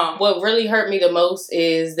 What really hurt me the most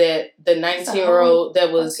is that the 19-year-old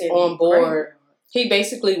that was on board, he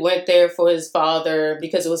basically went there for his father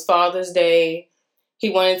because it was Father's Day. He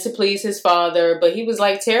wanted to please his father, but he was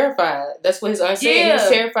like terrified. That's what his aunt said. He was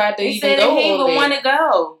terrified to even go he would want to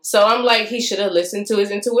go. So I'm like, he should have listened to his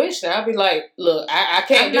intuition. I'd be like, look, I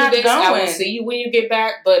can't do this. Going. I will see you when you get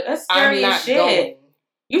back, but I'm not going.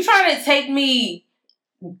 You trying to take me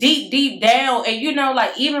deep down, and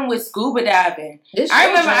like even with scuba diving, I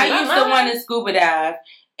remember I used to want to scuba dive,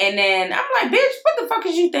 and then I'm like, bitch, what the fuck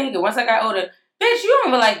is you thinking? Once I got older. Bitch, you don't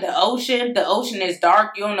even like the ocean. The ocean is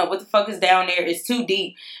dark. You don't know what the fuck is down there. It's too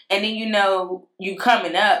deep. And then you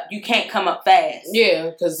coming up. You can't come up fast. Yeah.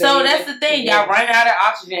 So that's the thing. Y'all run out of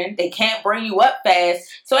oxygen. They can't bring you up fast.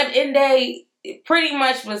 So at the end of the day, it pretty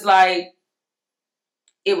much was like,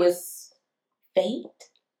 it was fate.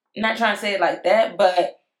 I'm not trying to say it like that,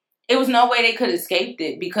 but it was no way they could have escaped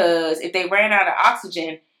it, because if they ran out of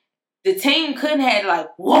oxygen, the team couldn't have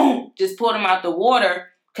just pulled them out the water,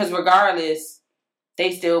 because regardless,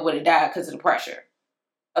 they still would have died because of the pressure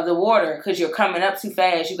of the water, because you're coming up too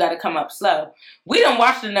fast. You got to come up slow. We done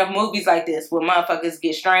watched enough movies like this where motherfuckers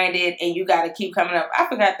get stranded and you got to keep coming up. I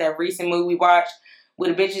forgot that recent movie we watched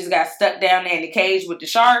where the bitches got stuck down there in the cage with the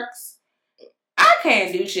sharks. I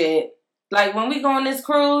can't do shit. Like when we go on this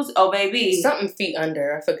cruise, oh baby. Something feet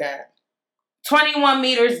under, I forgot. 21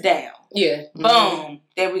 meters down. Yeah. Boom. Mm-hmm.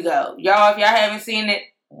 There we go. Y'all, if y'all haven't seen it,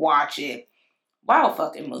 watch it. Wow,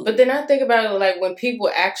 fucking movie. But then I think about it, like when people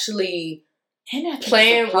actually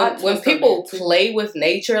when people play with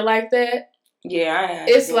nature like that, Yeah,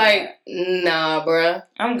 it's like, nah, bruh.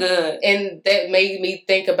 I'm good. And that made me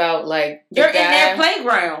think about, like, you're in their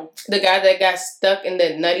playground. The guy that got stuck in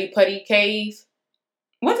the Nutty Putty cave.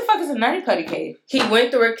 What the fuck is a Nutty Putty cave? He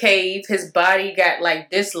went through a cave. His body got,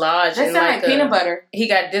 like, dislodged. That sounds like peanut butter. He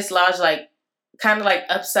got dislodged, like, kind of like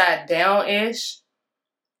upside down-ish.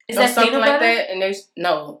 Is that something peanut like butter? that?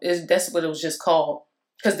 And that's what it was just called.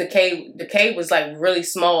 Because the cave was, like, really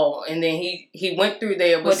small. And then he went through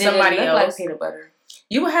there with somebody else. Like peanut butter?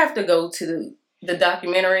 You would have to go to the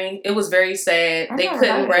documentary. It was very sad. They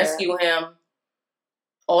couldn't rescue him.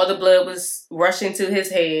 All the blood was rushing to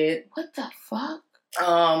his head. What the fuck?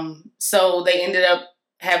 So they ended up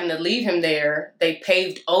having to leave him there. They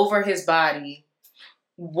paved over his body.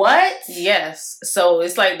 What? Yes. So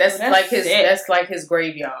it's like that's like his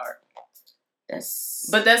graveyard.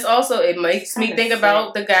 But that's also, it makes me think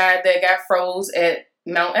about the guy that got froze at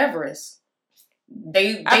Mount Everest.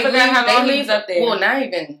 I forgot how long he was up there. Well, not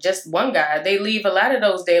even just one guy. They leave a lot of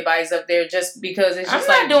those dead bodies up there just because it's just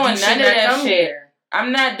I'm not doing none of that shit.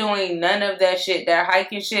 I'm not doing none of that shit. That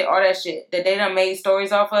hiking shit, all that shit that they done made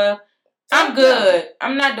stories off of. I'm good.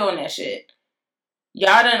 I'm not doing that shit.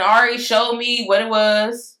 Y'all done already showed me what it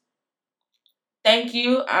was. Thank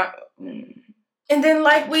you. And then,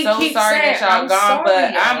 like, we keep sorry saying, that y'all gone,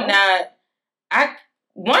 but I'm not.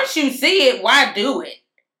 Once you see it, why do it?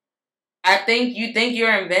 I think you think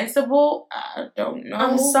you're invincible. I don't know.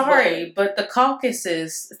 I'm sorry, but the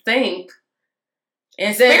Caucasus think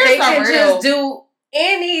that they can just do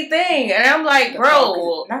anything, and I'm like,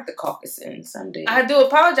 bro, not the Caucasians. I do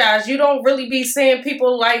apologize. You don't really be seeing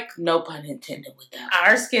people like, no pun intended with that,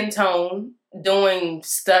 our skin tone doing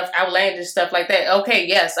stuff, outlandish stuff like that. Okay,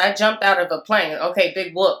 yes, I jumped out of a plane. Okay,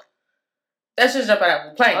 big whoop. That's just jump out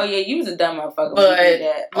of a plane. Oh yeah, you was a dumb motherfucker. But when you did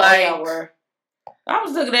that. Like, y'all were. I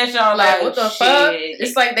was looking at y'all like, what the shit. fuck?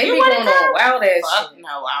 It's like they be going on wild ass shit.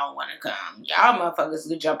 No, I don't want to come. Y'all motherfuckers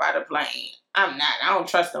could jump out of plane. I'm not. I don't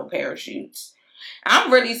trust no parachutes.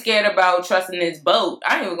 I'm really scared about trusting this boat.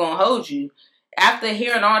 I ain't even gonna hold you. After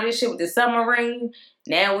hearing all this shit with the submarine,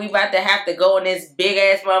 now we about to have to go in this big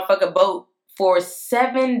ass motherfucking boat for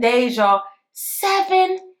 7 days, y'all.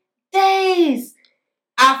 7 days.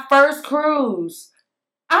 Our first cruise.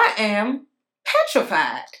 I am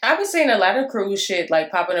petrified. I've been seeing a lot of cruise shit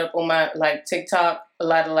like popping up on my like TikTok, a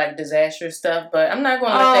lot of like disastrous stuff, but I'm not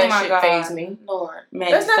gonna let that shit phase me. Lord,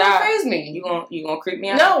 man, that's not gonna phase me. You gonna creep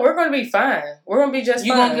me out? No, we're gonna be fine. We're gonna be just fine.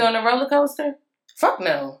 You gonna get on a roller coaster? Fuck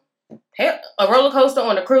no. Hell, a roller coaster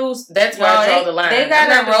on a cruise, that's where I draw the line. They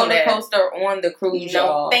got a roller coaster on the cruise,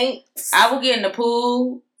 y'all. Thanks. I will get in the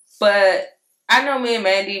pool, but I know me and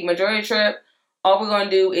Mandy, majority trip, all we're gonna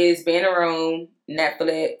do is be in a room,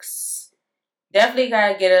 Netflix. Definitely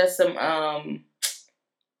gotta get us some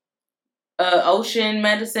ocean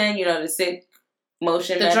medicine, you know, the sick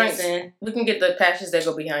motion medicine. Drinks. We can get the patches that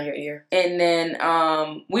go behind your ear. And then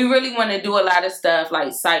we really want to do a lot of stuff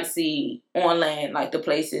like sightsee on land, like the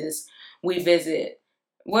places we visit.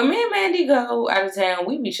 When me and Mandy go out of town,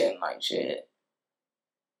 we be shitting like shit.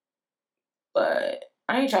 But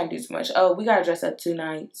I ain't trying to do too much. Oh, we gotta dress up 2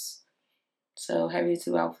 nights. So have your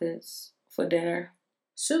 2 outfits for dinner.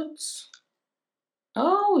 Suits.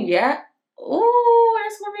 Oh, yeah. Ooh,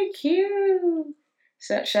 that's gonna be cute.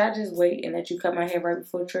 Should I just wait and let you cut my hair right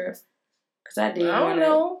before trip? Because I did want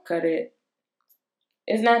to cut it.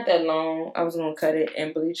 It's not that long. I was going to cut it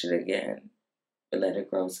and bleach it again. But let it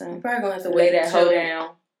grow some. You're probably going to have to wait that hoe down.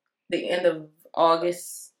 The end of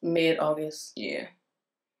August. Mid-August. Yeah.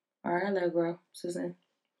 All right, let it grow, Susan.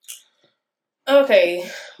 Okay,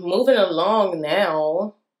 moving along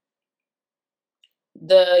now.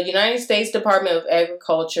 The United States Department of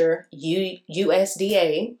Agriculture,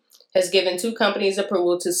 USDA, has given 2 companies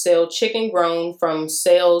approval to sell chicken grown from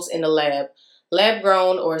cells in the lab.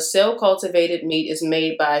 Lab-grown or cell-cultivated meat is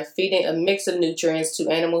made by feeding a mix of nutrients to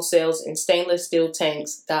animal cells in stainless steel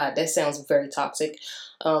tanks. God, that sounds very toxic.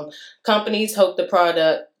 Companies hope the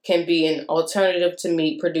product can be an alternative to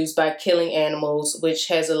meat produced by killing animals, which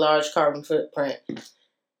has a large carbon footprint.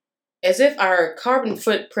 As if our carbon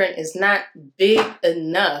footprint is not big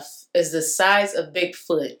enough as the size of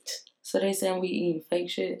Bigfoot. So they saying we eating fake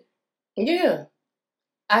shit? Yeah.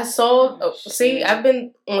 I saw, I've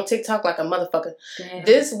been on TikTok like a motherfucker. Damn.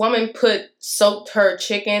 This woman soaked her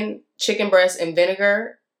chicken breast in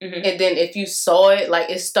vinegar. Mm-hmm. And then if you saw it, like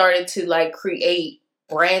it started to like create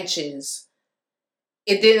branches.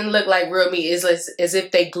 It didn't look like real meat. It's like, as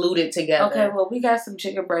if they glued it together. Okay, well, we got some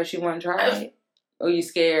chicken breast. You want to try it? Or you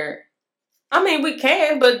scared? I mean, we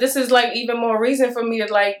can, but this is like even more reason for me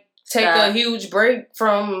to like take a huge break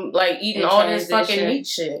from like eating all this fucking meat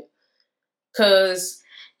shit. Cause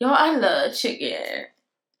Y'all, I love chicken.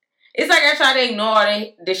 It's like I try to ignore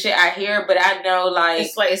the shit I hear, but I know, like...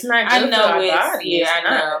 It's like, it's not good for our body. Yeah, I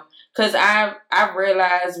know. Because I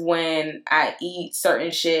realize when I eat certain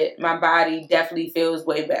shit, my body definitely feels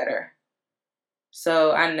way better.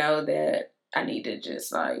 So I know that I need to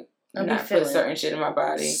just, like, not put certain shit in my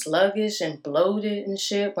body. Sluggish and bloated and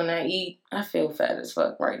shit when I eat. I feel fat as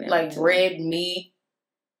fuck right now. Like red meat.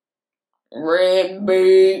 Red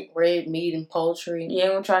meat. Red meat and poultry. You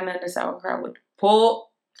ain't gonna try none of the sauerkraut with pork.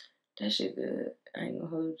 That shit good. I ain't gonna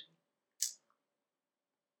hold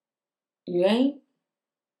you. You ain't?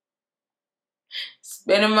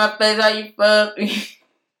 Spit in my face how you fuck me.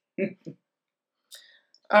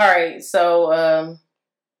 Alright, so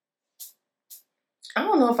I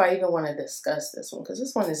don't know if I even want to discuss this one because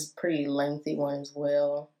this one is a pretty lengthy one as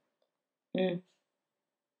well.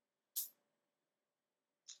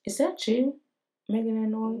 Is that you making that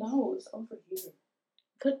noise? No, it's over here.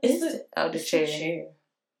 What is it? Oh, the chair.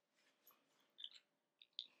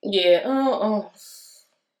 Yeah,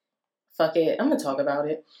 fuck it. I'm gonna talk about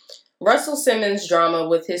it. Russell Simmons' drama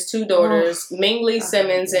with his two daughters, Ming Lee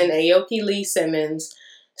Simmons and Aoki Lee Simmons,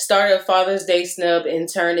 started a Father's Day snub and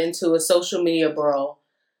turned into a social media brawl.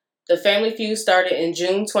 The family feud started in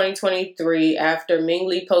June 2023 after Ming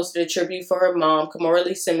Lee posted a tribute for her mom, Kimora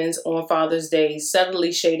Lee Simmons, on Father's Day,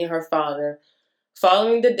 subtly shading her father.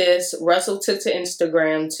 Following the diss, Russell took to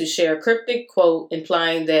Instagram to share a cryptic quote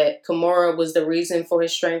implying that Kimora was the reason for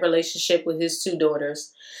his strained relationship with his two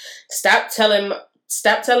daughters. Stop telling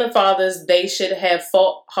fathers they should have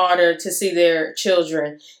fought harder to see their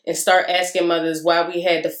children and start asking mothers why we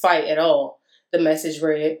had to fight at all, the message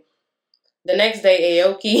read. The next day,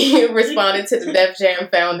 Aoki responded to the Def Jam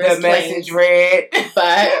founder's claims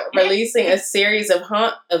by releasing a series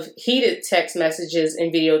of heated text messages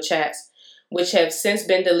and video chats, which have since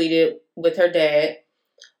been deleted with her dad.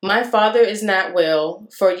 My father is not well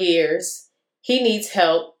for years. He needs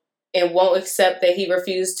help and won't accept that he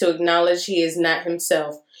refused to acknowledge he is not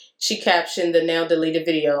himself. She captioned the now deleted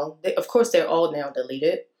video. Of course, they're all now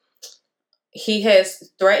deleted. He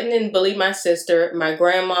has threatened and bullied my sister, my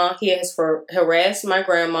grandma. He has harassed my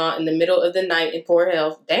grandma in the middle of the night in poor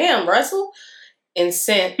health. Damn, Russell. And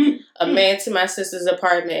sent a man to my sister's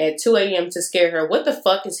apartment at 2 a.m. to scare her. What the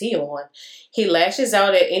fuck is he on? He lashes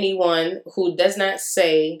out at anyone who does not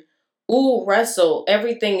say, ooh, Russell,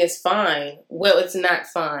 everything is fine. Well, it's not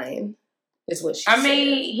fine, is what she said. I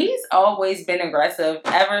mean, he's always been aggressive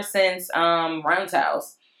ever since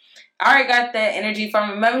Roundhouse. I already got that energy from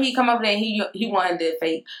him. Remember, he come up there and he wanted to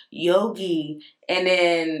fake Yogi. And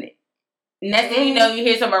then next thing you know, you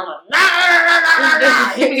hear somebody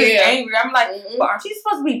he gets angry. I'm like, but aren't you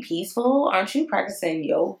supposed to be peaceful? Aren't you practicing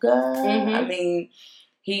yoga? I mean,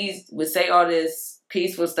 he would say all this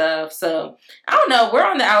peaceful stuff. So, I don't know. We're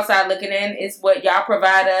on the outside looking in. It's what y'all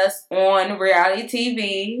provide us on reality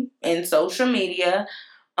TV and social media.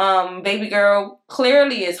 Baby girl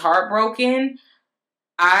clearly is heartbroken.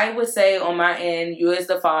 I would say on my end, you as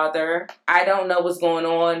the father, I don't know what's going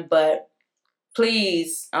on, but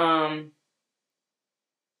please work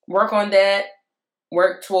on that.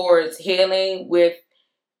 Work towards healing with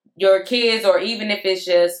your kids, or even if it's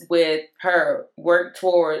just with her. Work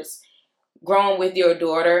towards growing with your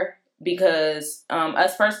daughter, because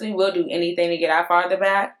us personally, we'll do anything to get our father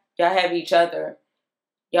back. Y'all have each other.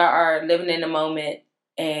 Y'all are living in the moment,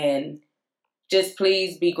 and just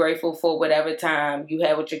please be grateful for whatever time you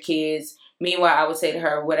have with your kids. Meanwhile, I would say to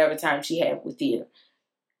her, whatever time she had with you.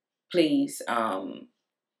 Please.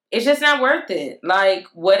 It's just not worth it. Like,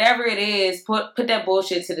 whatever it is, put that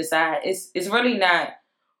bullshit to the side. It's really not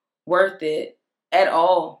worth it at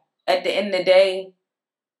all. At the end of the day,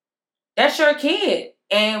 that's your kid.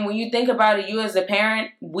 And when you think about it, you as a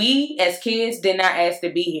parent, we as kids did not ask to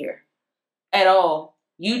be here at all.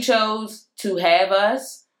 You chose to have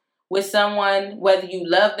us with someone, whether you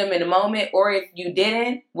loved them in the moment or if you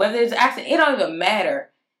didn't, whether it's an accident, it don't even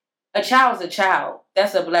matter. A child's a child.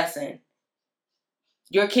 That's a blessing.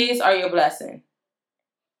 Your kids are your blessing.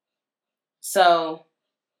 So,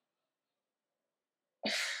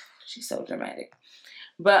 she's so dramatic.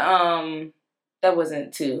 But that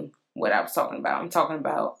wasn't to what I was talking about. I'm talking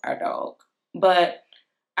about our dog. But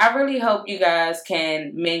I really hope you guys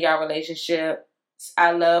can mend your relationship.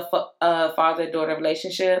 I love father-daughter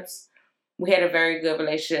relationships. We had a very good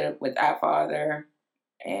relationship with our father.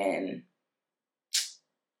 And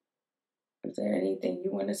is there anything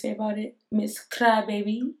you want to say about it, Miss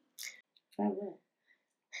Crybaby?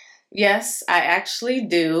 Yes, I actually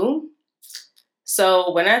do.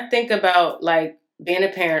 So when I think about, like, being a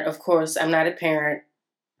parent, of course, I'm not a parent.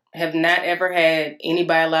 have not ever had any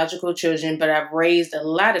biological children, but I've raised a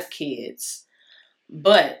lot of kids.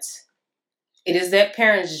 But it is that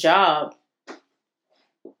parent's job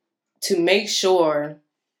to make sure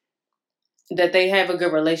that they have a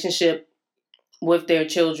good relationship with their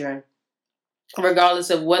children, regardless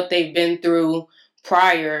of what they've been through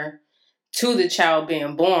prior to the child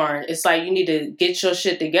being born. It's like you need to get your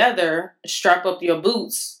shit together, strap up your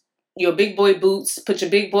boots, your big boy boots, put your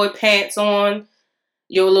big boy pants on,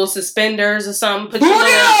 your little suspenders or something.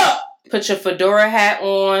 Put your fedora hat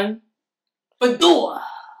on. Fedora.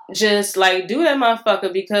 Just like do that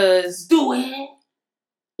motherfucker, because do it.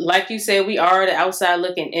 Like you said, we are the outside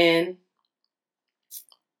looking in.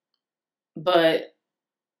 But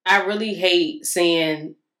I really hate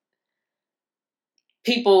seeing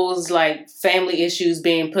people's like family issues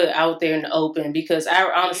being put out there in the open, because I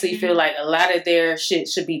honestly feel like a lot of their shit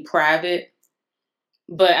should be private.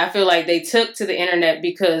 But I feel like they took to the internet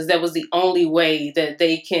because that was the only way that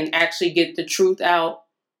they can actually get the truth out.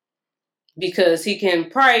 Because he can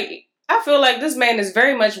probably, I feel like this man is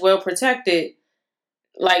very much well protected,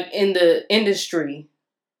 like in the industry,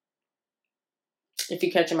 if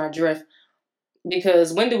you're catching my drift.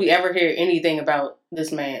 Because when do we ever hear anything about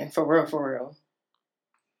this man? For real.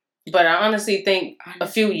 But I honestly think a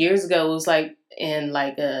few years ago, it was like in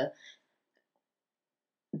like the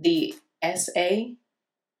SA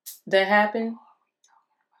that happened.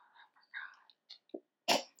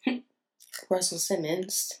 Russell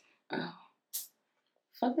Simmons. Oh.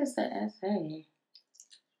 Fuck is the SA? Oh,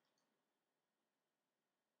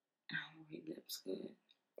 he lips good.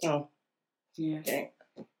 Oh. Yeah. Okay.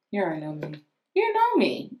 You already know me. You know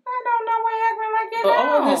me. I don't know why you acting like you But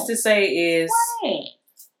don't. all this to say is, what?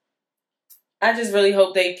 I just really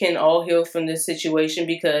hope they can all heal from this situation,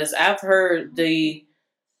 because I've heard the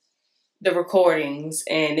recordings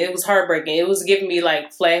and it was heartbreaking. It was giving me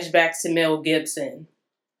like flashbacks to Mel Gibson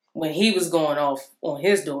when he was going off on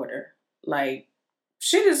his daughter. Like,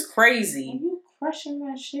 shit is crazy. Are you crushing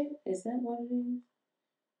my shit? Is that what it is?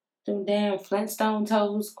 Them damn Flintstone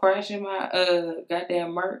toes crushing my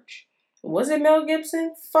goddamn merch. Was it Mel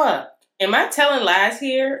Gibson? Fuck. Am I telling lies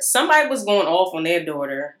here? Somebody was going off on their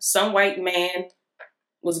daughter. Some white man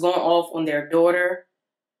was going off on their daughter.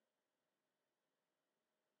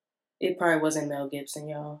 It probably wasn't Mel Gibson,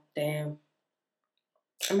 y'all. Damn.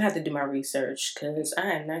 I'm gonna have to do my research, because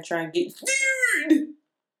I am not trying to get weird.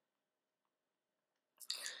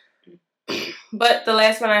 But the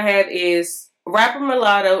last one I have is rapper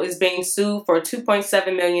Mulatto is being sued for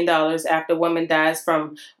 $2.7 million after woman dies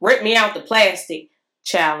from Rip Me Out the Plastic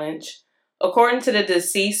challenge. According to the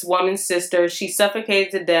deceased woman's sister, she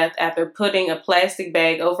suffocated to death after putting a plastic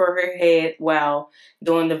bag over her head while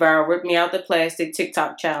doing the viral Rip Me Out the Plastic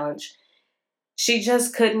TikTok challenge. She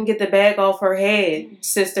just couldn't get the bag off her head,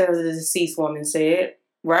 sister of the deceased woman said.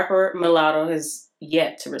 Rapper Mulatto has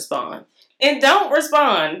yet to respond. And don't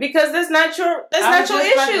respond, because that's not your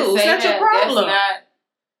issue. It's not your problem.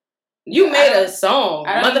 You made a song.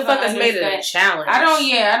 Motherfuckers made it a challenge. I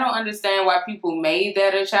don't understand why people made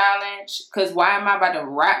that a challenge. Because why am I about to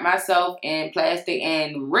wrap myself in plastic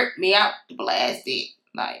and rip me out the plastic?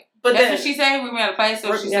 Like, but that's what she said. Rip me out the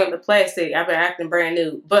plastic. Rip me out the plastic. I've been acting brand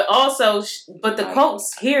new. But also, the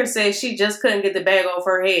quotes here says she just couldn't get the bag off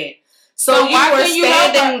her head. So you were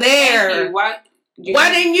standing there.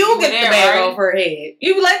 Why didn't you get the bag off her head?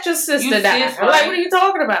 You let your sister die. Like, what are you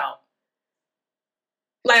talking about?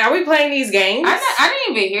 Like, are we playing these games? I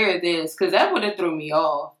didn't even hear this, because that would have threw me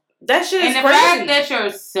off. That shit is crazy. And the fact that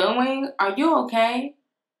you're suing, are you okay?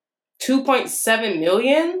 $2.7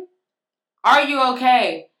 million? Are you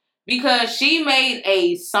okay? Because she made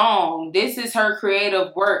a song. This is her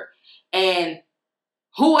creative work. And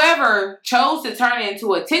whoever chose to turn it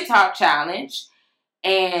into a TikTok challenge,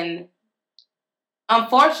 and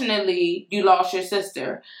unfortunately, you lost your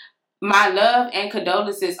sister. My love and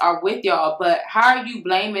condolences are with y'all, but how are you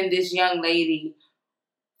blaming this young lady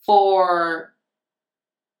for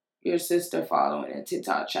your sister following a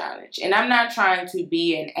TikTok challenge? And I'm not trying to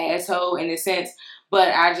be an asshole in a sense, but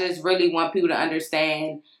I just really want people to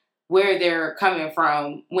understand where they're coming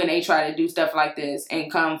from when they try to do stuff like this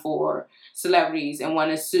and come for celebrities and want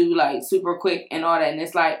to sue like super quick and all that. And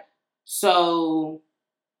it's like, so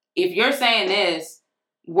if you're saying this,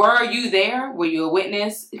 were you there? Were you a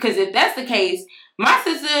witness? Because if that's the case, my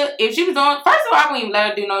sister, if she was on, first of all, I wouldn't even let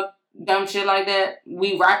her do no dumb shit like that.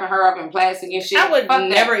 We wrapping her up in plastic and shit. I would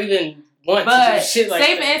never even want to do shit like that.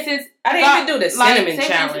 Say for instance, I didn't even do the cinnamon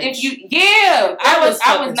challenge. I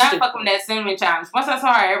was not fucking with that cinnamon challenge. Once I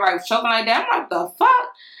saw her, everybody was choking like that. I'm like, the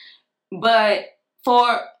fuck? But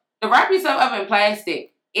for the wrap yourself up in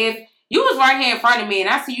plastic, if You was right here in front of me and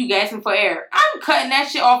I see you gasping for air. I'm cutting that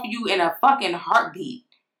shit off of you in a fucking heartbeat.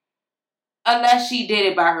 Unless she did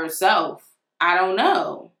it by herself. I don't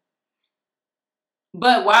know.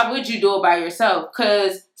 But why would you do it by yourself?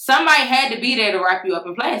 Because somebody had to be there to wrap you up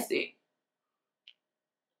in plastic.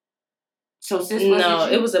 So sis, no,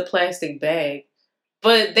 it was a plastic bag.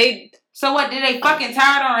 But they... So what, did they fucking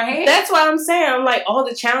tie it on her head? That's what I'm saying. I'm like, all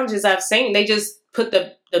the challenges I've seen, they just put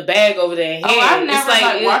the bag over their head. Oh, I've never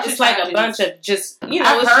it's like a bunch of just,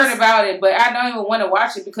 I've heard about it, but I don't even want to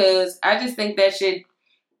watch it because I just think that shit...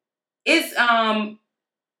 It's, I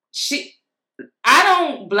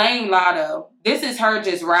don't blame Latto. This is her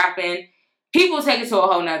just rapping. People take it to a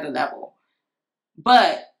whole nother level.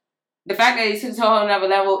 But the fact that it took it to a whole nother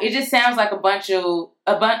level, it just sounds like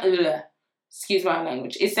excuse my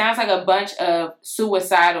language. It sounds like a bunch of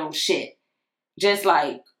suicidal shit. Just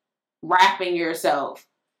like wrapping yourself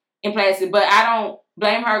in plastic. But I don't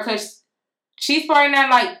blame her because she's probably not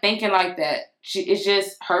like thinking like that. It's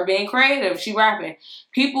just her being creative. She rapping.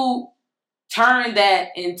 People turn that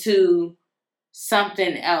into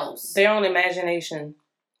something else. Their own imagination.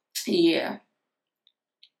 Yeah.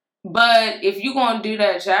 But if you're going to do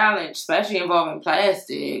that challenge, especially involving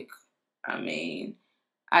plastic, I mean,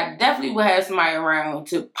 I definitely would have somebody around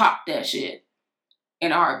to pop that shit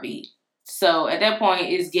in a heartbeat. So at that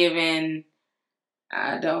point, it's given,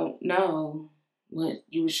 I don't know what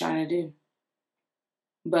you was trying to do.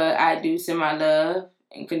 But I do send my love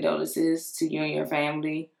and condolences to you and your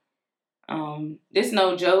family. This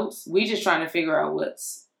no jokes. We just trying to figure out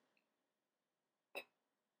what's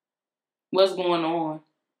going on.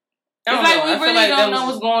 It's like we really don't know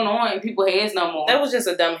what's going on in people's heads no more. That was just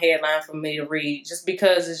a dumb headline for me to read, just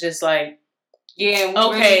because it's just like, yeah,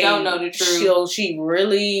 we really don't know the truth. So she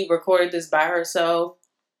really recorded this by herself,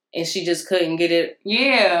 and she just couldn't get it.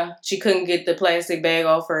 Yeah, she couldn't get the plastic bag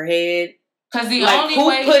off her head. Because the only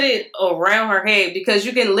way... Who put it around her head? Because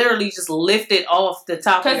you can literally just lift it off the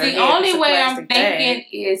top of your head. Because the only way I'm thinking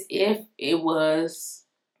is if it was,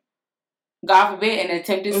 God forbid, an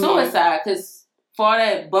attempted suicide. Because for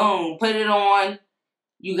that, boom, put it on,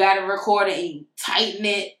 you got to record it, and you tighten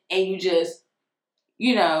it, and you just,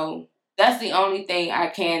 that's the only thing I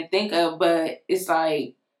can think of. But it's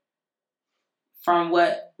like, from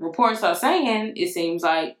what reports are saying, it seems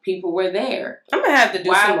like people were there. I'm going to have to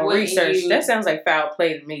do some more research. That sounds like foul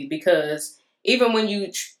play to me, because even when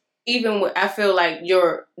I feel like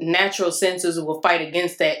your natural senses will fight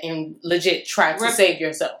against that and legit try to save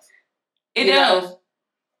yourself. It does.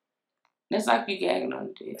 It's like you gagging on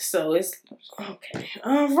the dick. So it's, okay.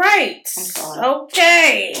 All right. I'm sorry.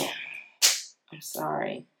 Okay. I'm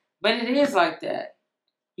sorry. But it is like that.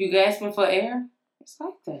 You gasping for air? It's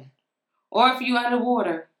like that. Or if you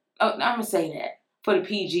underwater. Oh, I'm going to say that for the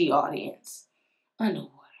PG audience. Underwater.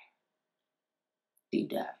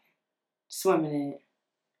 Deep diving. Swimming in it.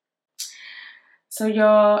 So,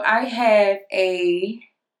 y'all, I have you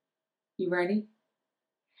ready?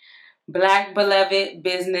 Black beloved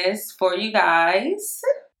business for you guys.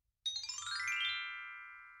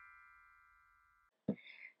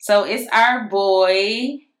 So, it's our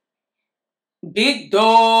boy, Big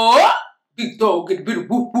Dog. Big Dog, get a bit of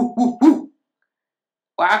whoop, whoop, whoop, whoop.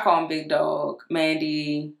 Well, I call him Big Dog.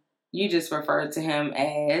 Mandy, you just referred to him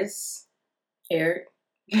as Eric.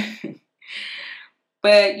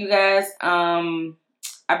 But you guys,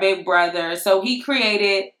 our big brother. So he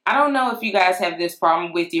created, I don't know if you guys have this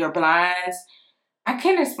problem with your blinds. I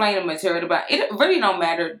can't explain the material about it. It really don't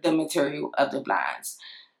matter the material of the blinds.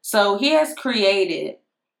 So he has created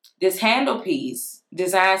this handle piece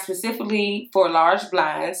designed specifically for large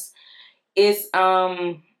blinds. It's,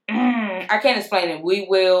 I can't explain it.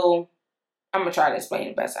 I'm going to try to explain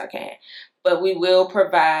it best I can. But we will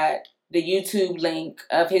provide the YouTube link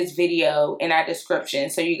of his video in our description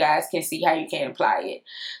so you guys can see how you can apply it.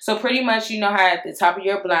 So pretty much, how at the top of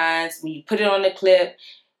your blinds, when you put it on the clip,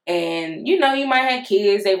 and you might have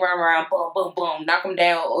kids, they run around, boom, boom, boom, knock them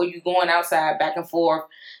down, or you going outside, back and forth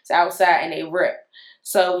to outside, and they rip.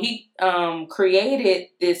 So he created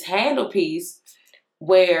this handle piece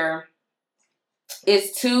where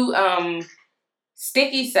it's two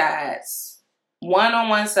sticky sides, one on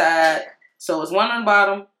one side, so it's one on the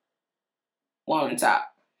bottom, one on top.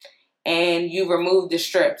 And you remove the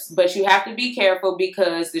strips. But you have to be careful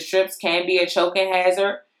because the strips can be a choking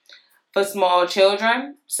hazard for small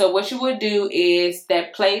children. So what you would do is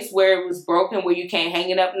that place where it was broken, where you can't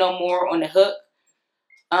hang it up no more on the hook,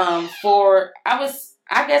 I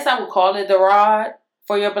guess I would call it the rod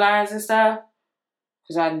for your blinds and stuff.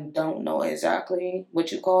 because I don't know exactly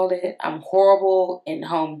what you call it. I'm horrible in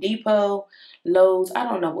Home Depot, Lowe's. I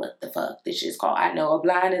don't know what the fuck this shit's called. I know a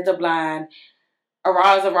blind is a blind. A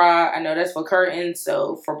rod is a rod. I know that's for curtains.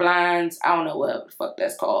 So for blinds, I don't know what the fuck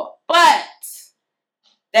that's called. But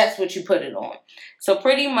that's what you put it on. So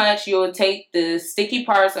pretty much you'll take the sticky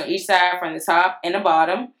parts on each side from the top and the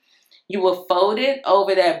bottom. You will fold it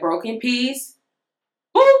over that broken piece.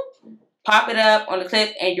 Boop! Pop it up on the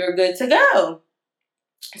clip and you're good to go.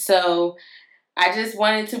 So I just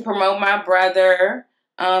wanted to promote my brother.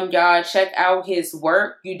 Y'all check out his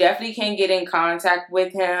work. You definitely can get in contact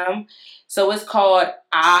with him. So it's called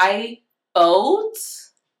iFold.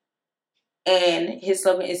 And his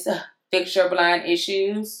slogan is Fix Your Blind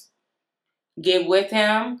Issues. Get with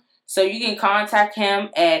him. So you can contact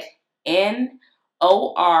him at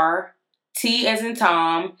NORT as in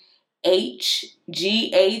Tom,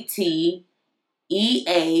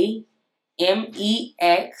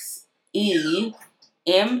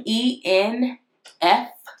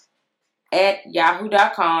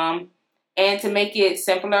 And to make it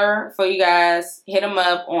simpler for you guys, hit him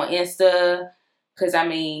up on Insta. Because, I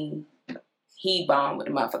mean, he bombed with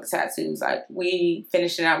the motherfucking tattoos. Like, we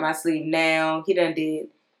finishing out my sleeve now. He done did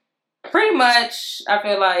pretty much, I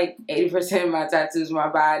feel like, 80% of my tattoos on my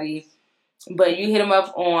body. But you hit him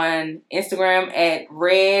up on Instagram at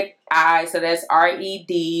Red Eye. So that's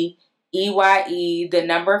REDEYE, the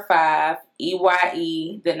number 5,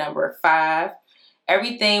 EYE, the number 5.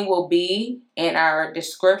 Everything will be in our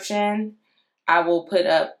description. I will put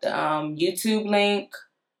up the YouTube link,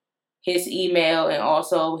 his email, and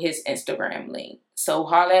also his Instagram link. So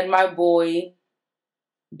holla at my boy.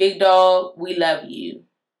 Big Dog, we love you.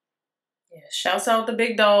 Yeah, shouts out to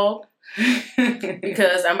Big Dog.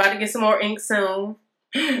 Because I'm about to get some more ink soon.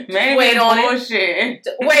 Man, wait on bullshit.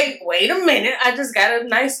 Wait a minute. I just got a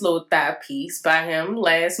nice little thigh piece by him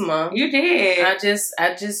last month. You did. I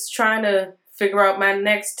just trying to figure out my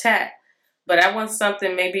next tat. But I want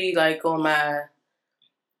something maybe like on my,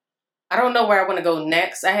 I don't know where I want to go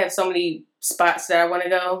next. I have so many spots that I want to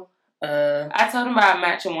go. I told him about a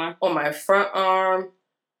matching one. On my front arm.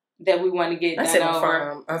 That we want to get done over. Front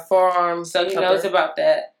arm. My forearm. So he knows about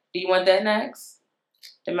that. Do you want that next?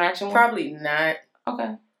 The matching one? Probably not.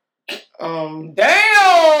 Okay. Damn!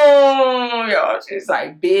 Y'all, she's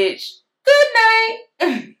like, bitch, good night.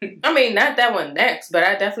 I mean, not that one next, but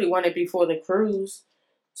I definitely want it before the cruise.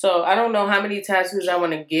 So I don't know how many tattoos I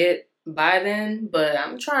want to get by then, but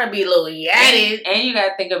I'm trying to be a little yatted. And you got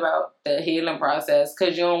to think about the healing process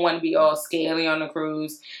because you don't want to be all scaly on the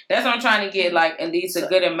cruise. That's what I'm trying to get, like, at least a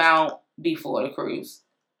good amount before the cruise.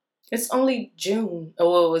 It's only June.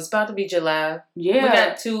 Oh, well, it's about to be July. Yeah. We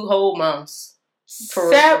got 2 whole months.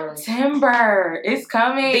 September. It's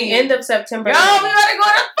coming. The end of September. Yo, we gotta go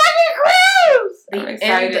on a fucking cruise. The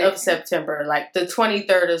end of September. Like the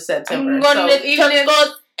 23rd of September. I'm going to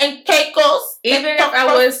Tacos and Caicos. Even if I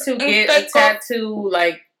was to get a tattoo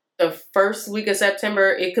like the first week of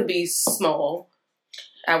September, it could be small.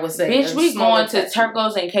 I would say. Bitch, we going to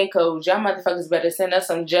Turcos and Caicos. Y'all motherfuckers better send us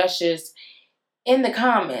some gestures in the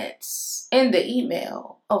comments, in the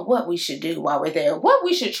email of what we should do while we're there. What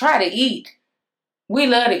we should try to eat. We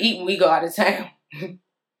love to eat when we go out of town.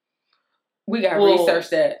 We got to research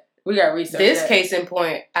that. This case in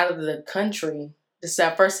point, out of the country. This is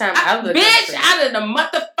our first time out of the country. Bitch, out of the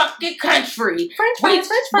motherfucking country. French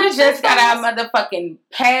We just got our motherfucking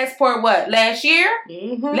passport, what, last year?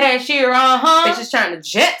 Mm-hmm. Last year, Bitches trying to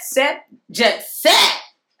jet set.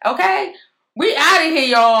 Okay? We out of here,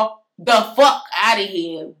 y'all. The fuck out of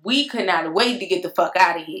here. We could not wait to get the fuck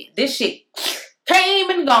out of here. This shit came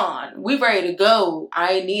and gone. We ready to go.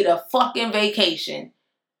 I need a fucking vacation.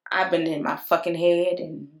 I've been in my fucking head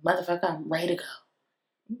and motherfucker, I'm ready to go.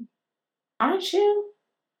 Aren't you?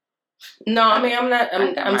 No, I mean, I'm not.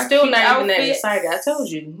 I'm still not even that excited. I told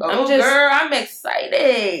you. Girl, I'm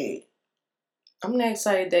excited. I'm not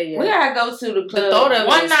excited that yet. We gotta go to the club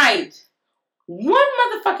one night. One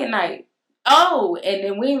motherfucking night. Oh, and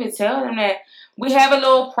then we didn't even tell them that we have a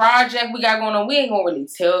little project we got going on. We ain't gonna really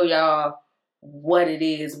tell y'all what it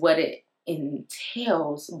is, what it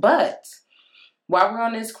entails. But while we're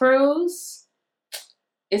on this cruise,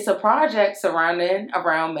 it's a project surrounding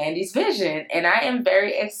around Mandy's vision. And I am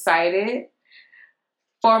very excited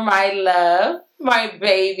for my love, my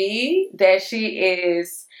baby, that she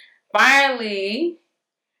is finally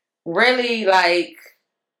really like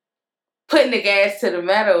putting the gas to the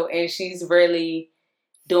metal, and she's really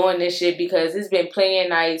doing this shit because it's been plenty of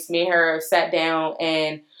nights me and her have sat down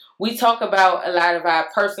and we talk about a lot of our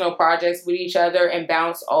personal projects with each other and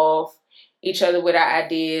bounce off each other with our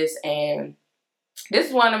ideas. And this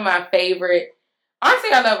is one of my favorite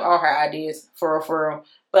Honestly, I love all her ideas, for real.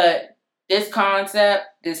 But this concept,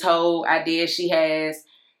 this whole idea she has,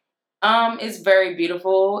 is very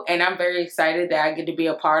beautiful. And I'm very excited that I get to be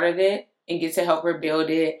a part of it and get to help her build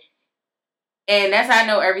it. And that's how I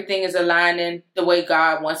know everything is aligning the way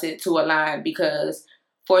God wants it to align. Because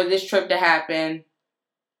for this trip to happen,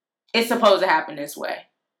 it's supposed to happen this way.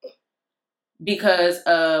 Because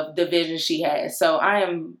of the vision she has. So I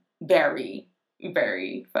am very,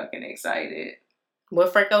 very fucking excited.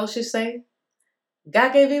 What Frank Ocean say?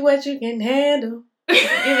 God gave you what you can handle.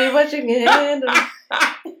 Give me what you can handle.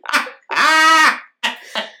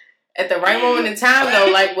 At the right moment in time,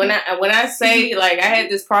 though, like when I say like I had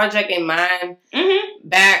this project in mind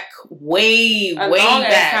back way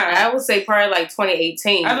back, I would say probably like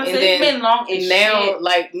 2018, and then it's been long as now shit.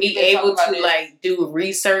 like me able to like do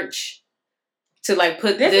research to like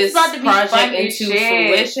put this project into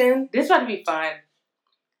fruition. This about to be fun.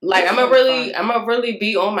 Like I'm gonna really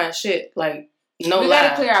be on my shit. Like we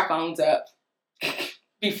gotta clear our phones up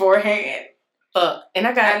beforehand. And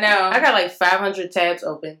I got like 500 tabs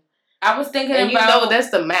open. I was thinking about that's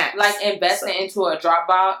the max. Like investing into a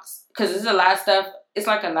Dropbox because there's a lot of stuff. It's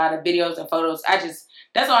like a lot of videos and photos.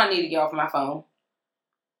 That's all I need to get off my phone.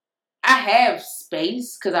 I have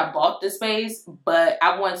space because I bought the space, but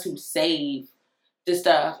I want to save the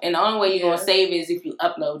stuff. And the only way you're gonna save is if you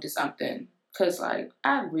upload to something. Cause like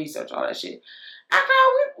I research all that shit. I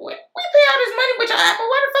know we pay all this money with your Apple.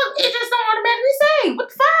 Why the fuck it just don't automatically save? What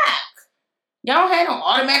the fuck? Y'all had on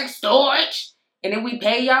automatic storage. And then we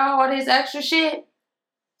pay y'all all this extra shit.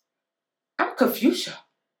 I'm Confucia.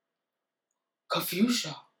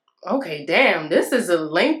 Okay, damn. This is a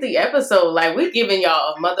lengthy episode. Like, we're giving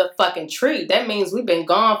y'all a motherfucking treat. That means we've been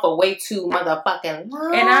gone for way too motherfucking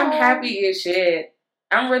long. And I'm happy as shit.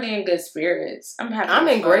 I'm really in good spirits. I'm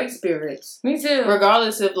in great spirits. Me too.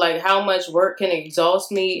 Regardless of, like, how much work can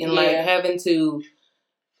exhaust me and, like, having to...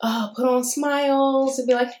 put on smiles and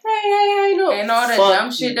be like, hey, how you doing? And all the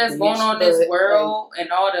dumb shit that's going on in this world and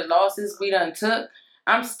all the losses we done took,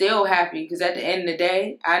 I'm still happy because at the end of the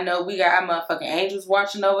day, I know we got our motherfucking angels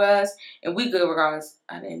watching over us and we good regardless.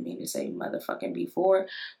 I didn't mean to say motherfucking before,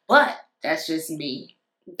 but that's just me.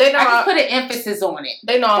 I just put an emphasis on it.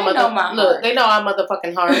 They know our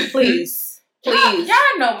motherfucking heart. Please. Please.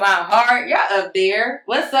 Y'all know my heart. Y'all up there.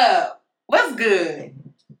 What's up? What's good?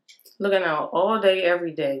 Looking out all day,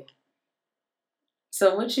 every day.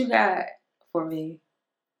 So what you got for me?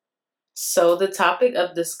 So the topic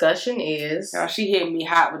of discussion is... Oh, she hit me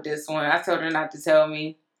hot with this one. I told her not to tell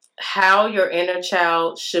me. How your inner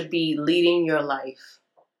child should be leading your life.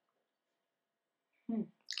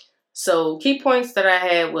 So key points that I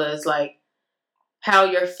had was like how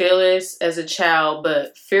you're fearless as a child,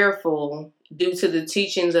 but fearful due to the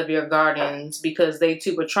teachings of your guardians because they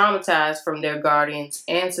too were traumatized from their guardians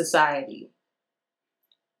and society.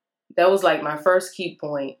 That was like my first key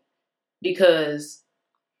point because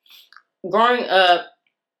growing up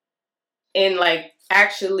and like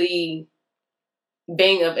actually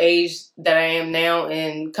being of age that I am now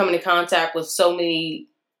and coming in contact with so many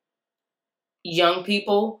young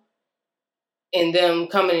people and them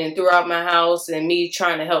coming in throughout my house and me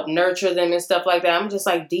trying to help nurture them and stuff like that. I'm just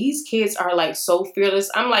like, these kids are like so fearless.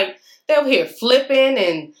 I'm like, they're over here flipping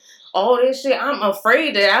and all this shit. I'm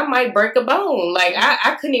afraid that I might break a bone. Like,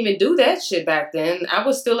 I couldn't even do that shit back then. I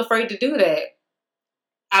was still afraid to do that.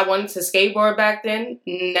 I wanted to skateboard back then.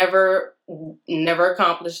 Never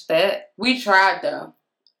accomplished that. We tried though.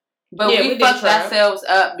 But we fucked ourselves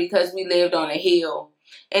up because we lived on a hill.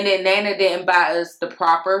 And then Nana didn't buy us the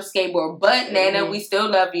proper skateboard. But Nana, we still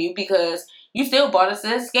love you because you still bought us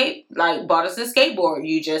a skateboard.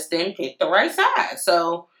 You just didn't pick the right size.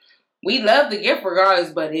 So we love the gift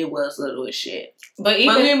regardless, but it was little as shit. But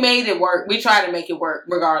we made it work. We tried to make it work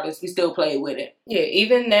regardless. We still played with it. Yeah,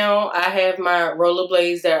 even now I have my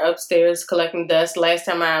rollerblades that are upstairs collecting dust. Last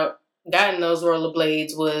time I got in those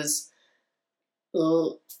rollerblades was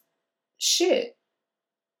shit.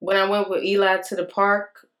 When I went with Eli to the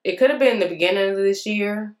park, it could have been the beginning of this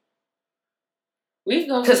year.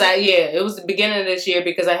 It was the beginning of this year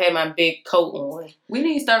because I had my big coat on. We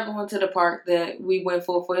need to start going to the park that we went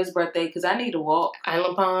for his birthday because I need to walk.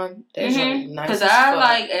 Island Pond? That's really nice. Because I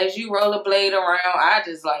like, as you rollerblade around, I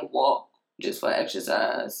just like walk just for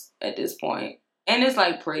exercise at this point. And it's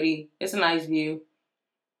like pretty. It's a nice view.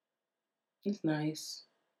 It's nice.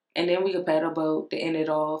 And then we could paddle boat to end it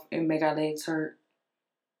off and make our legs hurt.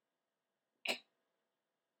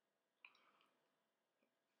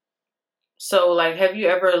 So, like, have you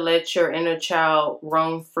ever let your inner child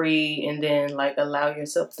roam free and then, like, allow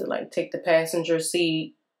yourself to, like, take the passenger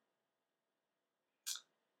seat?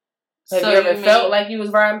 Have you ever felt like you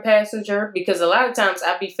was riding passenger? Because a lot of times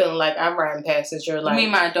I be feeling like I'm riding passenger. Like, you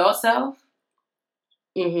mean my adult self?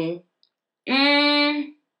 I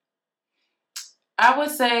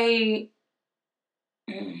would say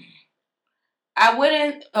I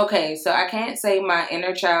wouldn't. Okay, so I can't say my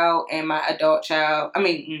inner child and my adult child.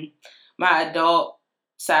 My adult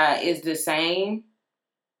side is the same.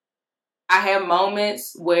 I have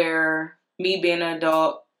moments where me being an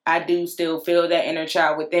adult, I do still feel that inner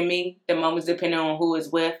child within me. The moments depending on who is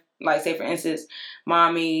with. Like, say, for instance,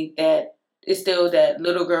 mommy, that is still that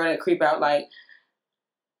little girl that creep out like,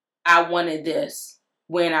 I wanted this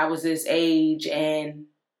when I was this age and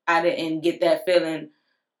I didn't get that feeling.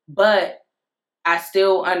 But I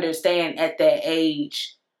still understand at that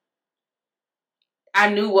age, I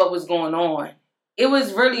knew what was going on. It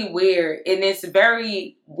was really weird. And it's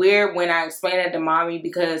very weird when I explain it to mommy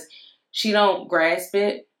because she don't grasp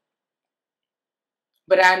it.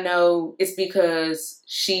 But I know it's because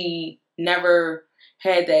she never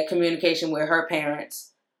had that communication with her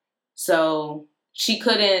parents. So I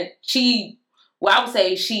would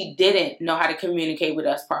say she didn't know how to communicate with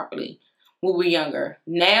us properly when we were younger.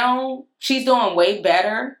 Now, she's doing way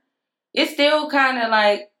better. It's still kind of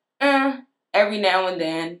like, every now and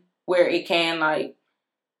then where it can, like,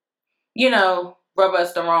 rub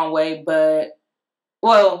us the wrong way. But,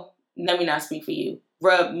 well, let me not speak for you.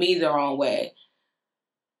 Rub me the wrong way.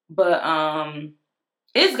 But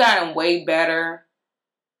it's gotten way better.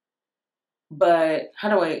 But how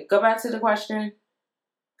do I go back to the question?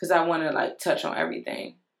 Because I want to like touch on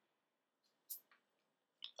everything.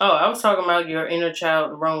 Oh, I was talking about your inner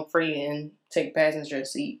child roam free and take passenger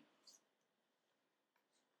seat.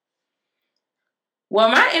 Well,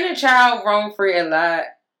 my inner child roam free a lot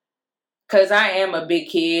because I am a big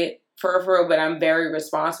kid, for real, but I'm very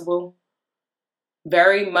responsible,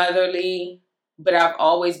 very motherly. But I've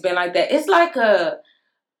always been like that. It's like a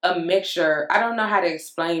mixture. I don't know how to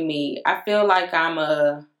explain me. I feel like I'm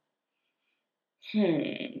like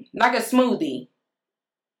a smoothie.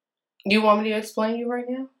 You want me to explain you right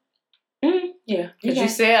now? Yeah. Because you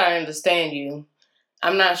said I understand you.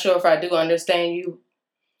 I'm not sure if I do understand you.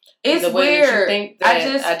 It's the way weird. That you think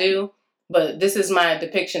that I do. But this is my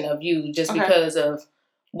depiction of you just because of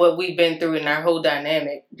what we've been through in our whole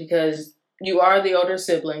dynamic. Because you are the older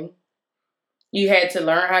sibling. You had to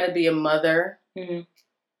learn how to be a mother,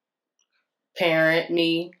 parent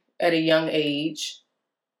me at a young age,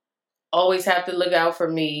 always have to look out for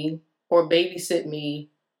me or babysit me,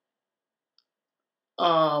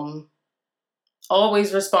 always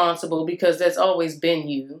responsible because that's always been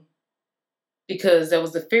you, because there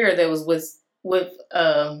was the fear that was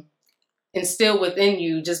instilled within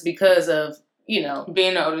you just because of,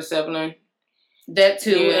 being the older sibling. That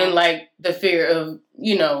too, and like the fear of,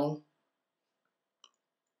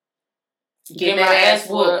 getting my ass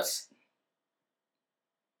whooped.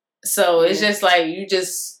 So it's just like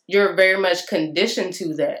you're very much conditioned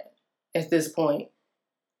to that at this point.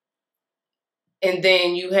 And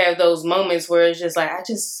then you have those moments where it's just like, I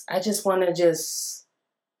just want to just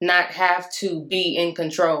not have to be in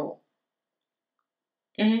control.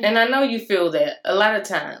 And I know you feel that a lot of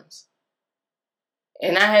times.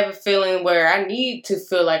 And I have a feeling where I need to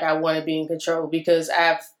feel like I want to be in control because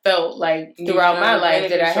I've felt like throughout my life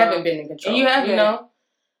that I haven't been in control. And you haven't.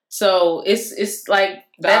 So it's like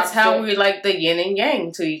that's how we like the yin and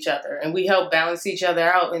yang to each other, and we help balance each other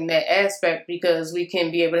out in that aspect because we can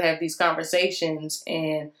be able to have these conversations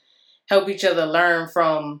and help each other learn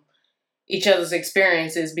from each other's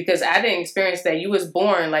experiences. Because I didn't experience that. You was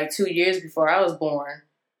born like 2 years before I was born.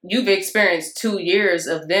 You've experienced 2 years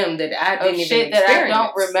of them that I didn't even experience. That I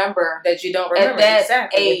don't remember. That you don't remember. At that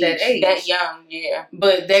exactly. age. At that age. That young, yeah.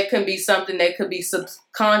 But that could be something that could be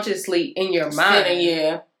subconsciously in your mind.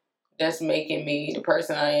 Yeah. That's making me the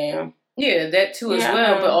person I am. Yeah, that too as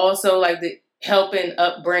well. But also like the helping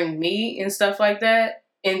upbring me and stuff like that.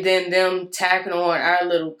 And then them tacking on our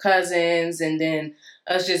little cousins and then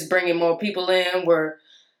us just bringing more people in. We're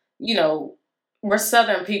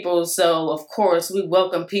Southern people, so of course we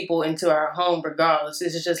welcome people into our home regardless.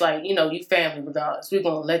 It's just like, you family regardless. We're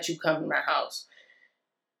going to let you come to my house.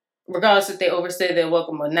 Regardless if they overstay their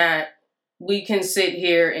welcome or not, we can sit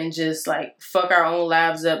here and just like fuck our own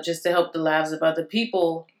lives up just to help the lives of other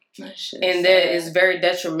people. And that is very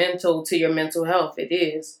detrimental to your mental health. It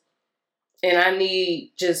is. And I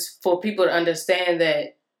need just for people to understand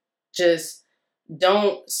that just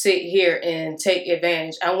don't sit here and take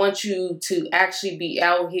advantage. I want you to actually be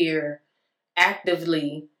out here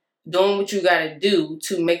actively doing what you got to do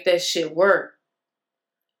to make that shit work.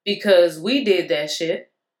 Because we did that shit.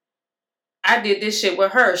 I did this shit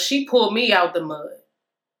with her. She pulled me out the mud.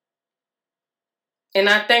 And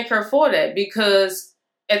I thank her for that, because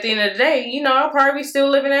at the end of the day, you know, I'll probably be still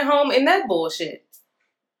living at home in that bullshit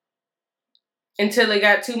until it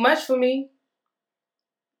got too much for me.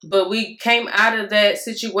 But we came out of that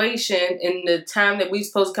situation in the time that we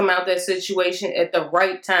supposed to come out of that situation, at the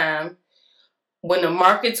right time, when the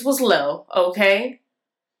markets was low, okay?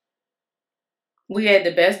 We had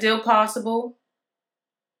the best deal possible.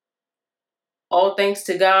 All thanks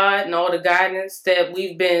to God and all the guidance that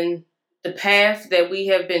the path that we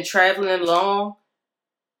have been traveling along.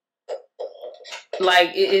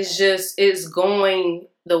 Like, it's going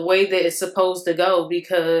the way that it's supposed to go,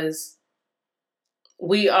 because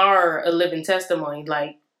we are a living testimony.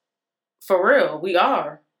 Like, for real, we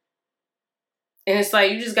are. And it's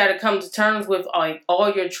like, you just got to come to terms with, like,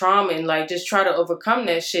 all your trauma and, like, just try to overcome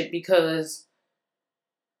that shit, because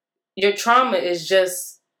your trauma is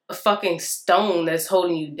just a fucking stone that's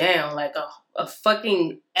holding you down, like a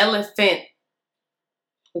fucking elephant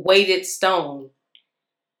weighted stone.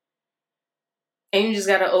 And you just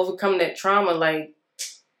got to overcome that trauma, like.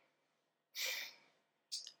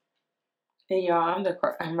 Hey y'all, I'm the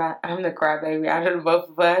crybaby out of the both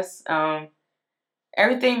of us.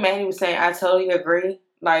 Everything Manny was saying, I totally agree.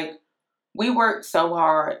 Like, we worked so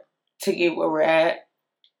hard to get where we're at.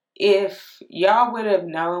 If y'all would have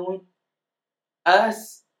known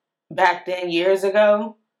us back then, years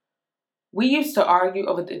ago, we used to argue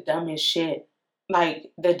over the dumbest shit.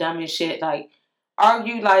 Like, the dumbest shit. Like,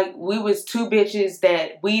 argue like we was two bitches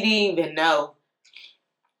that we didn't even know.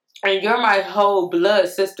 And you're my whole blood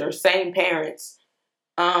sister, same parents.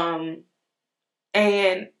 But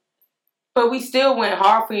we still went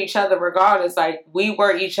hard for each other regardless. Like, we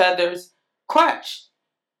were each other's crutch.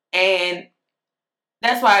 And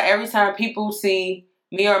that's why every time people see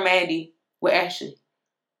me or Mandy with Ashley,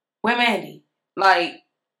 with Mandy, like,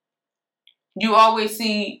 you always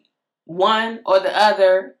see one or the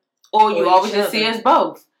other, or you always just see us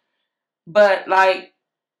both. But, like,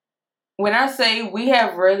 when I say we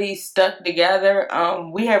have really stuck together,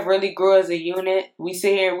 we have really grew as a unit. We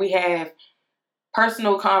sit here, we have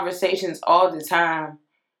personal conversations all the time.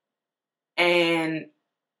 And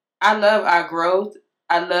I love our growth.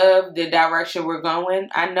 I love the direction we're going.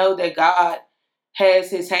 I know that God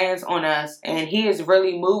has his hands on us, and he is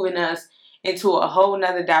really moving us into a whole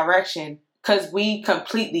nother direction, because we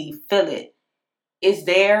completely feel it. It's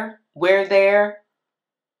there. We're there.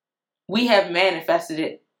 We have manifested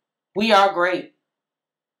it. We are great.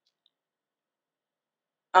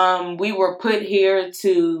 We were put here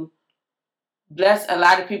to bless a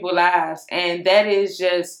lot of people's lives, and that is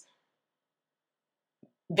just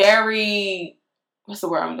very, what's the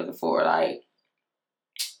word I'm looking for? Like,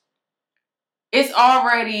 it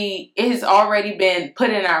has already been put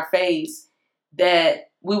in our face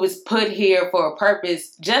that we was put here for a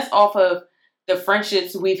purpose, just off of the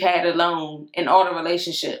friendships we've had alone, and all the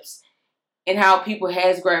relationships, and how people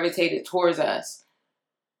has gravitated towards us.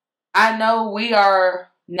 I know we are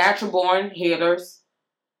natural born healers.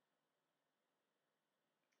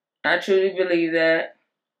 I truly believe that.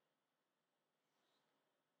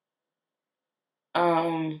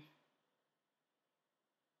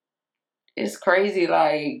 It's crazy,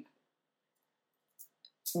 like,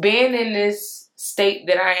 being in this state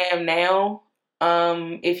that I am now.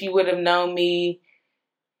 If you would have known me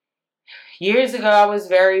years ago, I was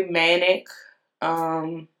very manic.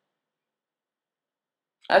 I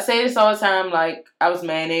say this all the time, like, I was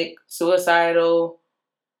manic, suicidal.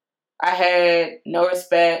 I had no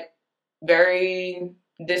respect, very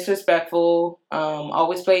disrespectful,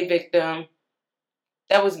 always played victim.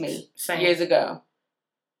 That was me. Same. Years ago.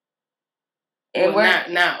 And well,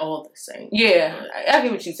 not all the same. Yeah, I get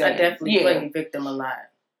what you're saying. I definitely played victim a lot.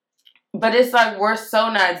 But it's like, we're so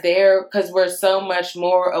not there, because we're so much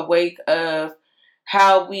more awake of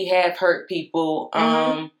how we have hurt people,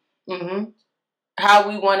 how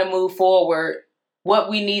we want to move forward, what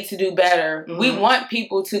we need to do better. Mm-hmm. We want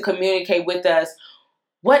people to communicate with us.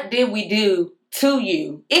 What did we do to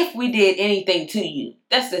you? If we did anything to you.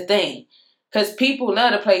 That's the thing. Because people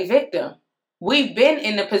love to play victim. We've been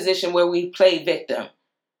in the position where we play victim.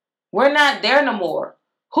 We're not there no more.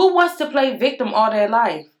 Who wants to play victim all their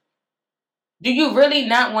life? Do you really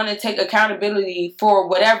not want to take accountability for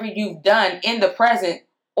whatever you've done in the present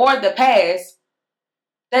or the past?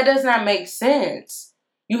 That does not make sense.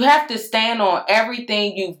 You have to stand on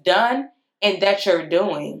everything you've done and that you're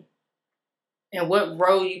doing. And what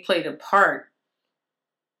role you played a part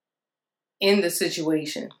in the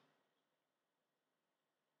situation.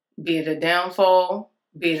 Be it a downfall,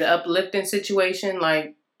 be it an uplifting situation,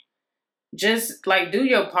 like, just, like, do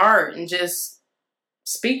your part and just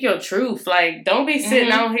speak your truth. Like, don't be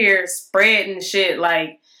sitting out here spreading shit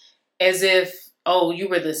like as if, oh, you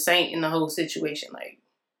were the saint in the whole situation. Like,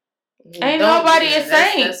 ain't nobody a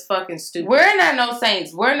saint. That's fucking stupid. We're not no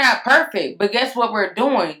saints. We're not perfect. But guess what we're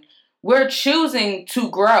doing? We're choosing to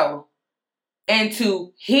grow and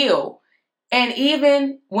to heal. And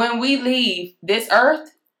even when we leave this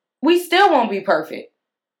earth, we still won't be perfect.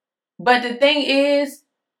 But the thing is,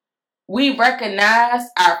 we recognize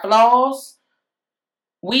our flaws.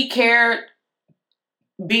 We cared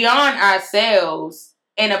beyond ourselves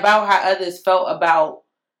and about how others felt about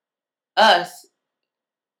us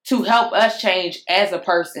to help us change as a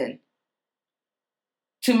person,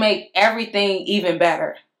 to make everything even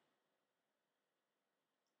better.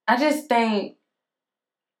 I just think,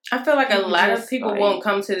 I feel like a lot of people won't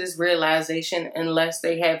come to this realization unless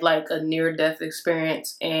they have like a near-death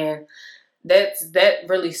experience, and that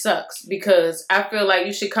really sucks, because I feel like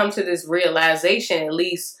you should come to this realization at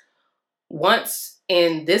least once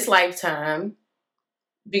in this lifetime,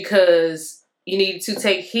 because you need to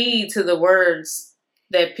take heed to the words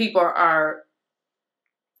that people are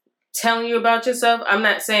telling you about yourself. I'm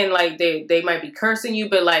not saying like they might be cursing you,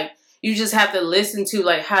 but like you just have to listen to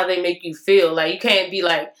like how they make you feel. Like you can't be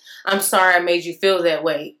like, I'm sorry I made you feel that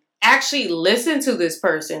way. Actually listen to this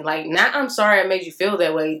person. Like, not I'm sorry I made you feel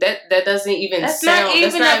that way. That doesn't even sound. Not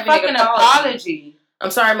even a fucking apology.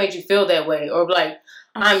 I'm sorry I made you feel that way. Or like,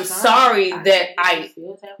 I'm sorry that I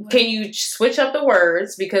can you switch up the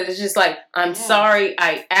words, because it's just like, I'm sorry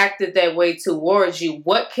I acted that way towards you.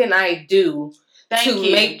 What can I do to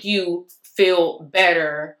make you feel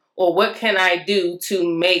better? Or what can I do to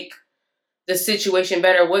make the situation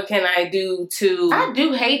better? What can I do to... I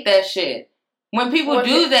do hate that shit. When people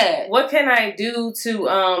do that. What can I do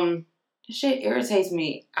to... This shit irritates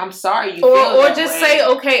me. I'm sorry you feel that way. Or just say,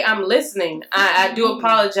 okay, I'm listening. I do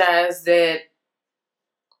apologize that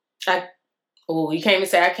you can't even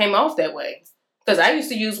say I came off that way. Because I used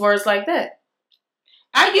to use words like that.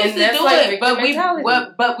 I used to do it,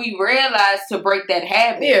 but we realized to break that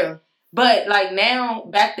habit. Yeah. But like now,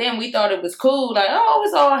 back then we thought it was cool. Like, oh,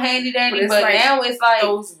 it's all handy dandy. But like, now it's like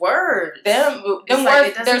those words. Them words,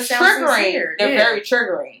 they're triggering. They're very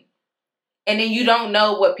triggering. And then you don't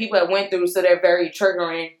know what people have went through, so they're very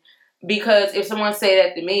triggering. Because if someone say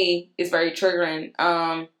that to me, it's very triggering.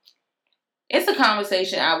 It's a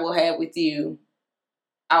conversation I will have with you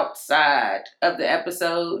outside of the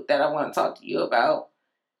episode that I want to talk to you about.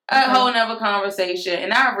 A whole nother conversation,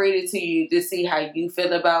 and I'll read it to you to see how you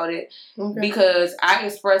feel about it, because I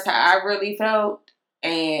expressed how I really felt,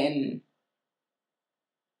 and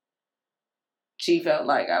she felt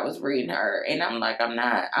like I was reading her, and I'm like, I'm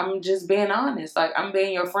not. I'm just being honest. Like, I'm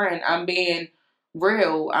being your friend. I'm being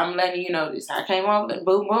real. I'm letting you know this. I came off like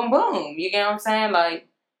boom, boom, boom. You get what I'm saying? Like,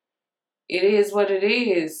 it is what it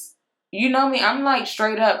is. You know me, I'm like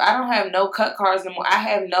straight up. I don't have no cut cards no more. I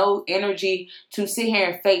have no energy to sit here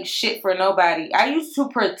and fake shit for nobody. I used to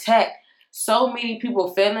protect so many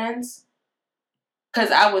people's feelings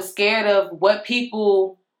because I was scared of what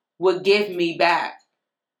people would give me back.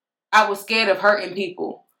 I was scared of hurting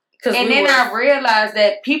people. And then I realized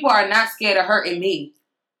that people are not scared of hurting me.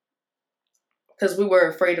 Because we were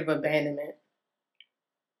afraid of abandonment.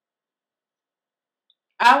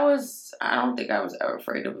 I don't think I was ever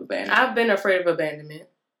afraid of abandonment. I've been afraid of abandonment.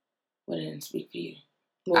 Well, it didn't speak for you.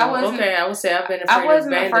 Well, I would say I've been afraid of abandonment. I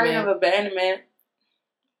wasn't afraid of abandonment.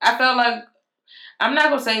 I felt like, I'm not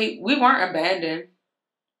going to say we weren't abandoned.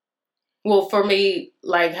 Well, for me,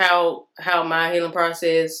 like how my healing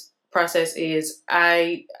process is,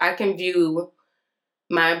 I can view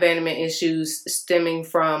my abandonment issues stemming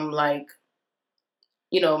from like,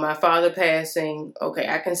 my father passing. Okay,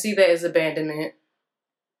 I can see that as abandonment.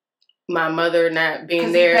 My mother not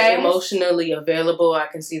being there emotionally available, I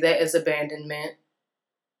can see that as abandonment.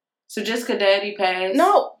 So just because daddy passed?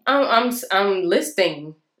 No, I'm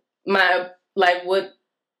listing what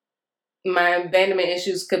my abandonment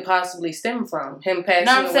issues could possibly stem from. Him passing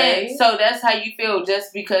away. No, I'm saying, so that's how you feel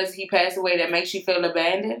just because he passed away, that makes you feel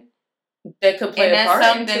abandoned? That could play a part.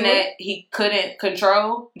 And that's something that he couldn't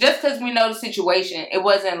control? Just because we know the situation, it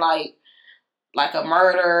wasn't like a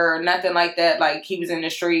murder or nothing like that. Like, he was in the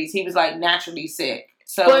streets. He was like naturally sick.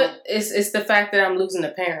 So, but it's the fact that I'm losing a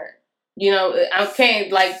parent. I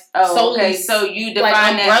can't solely. Okay. So you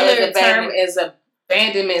define that as abandonment. Term as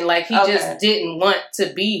abandonment. Like, he just didn't want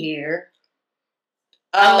to be here.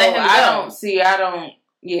 I let him go. I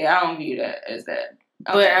don't view that as that.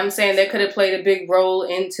 Okay. But I'm saying that could have played a big role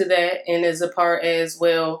into that, and as a part as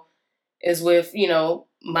well as with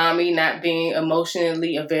mommy not being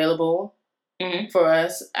emotionally available. Mm-hmm. For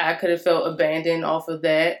us, I could have felt abandoned off of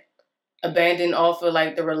that. abandoned off of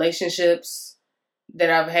like the relationships that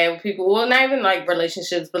I've had with people. Well, not even like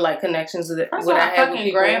relationships, but like connections with what I have with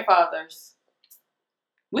people. Grandfathers.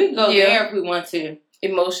 We can go there if we want to.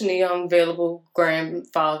 Emotionally unavailable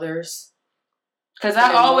grandfathers. Because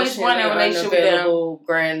I always want a relationship with them.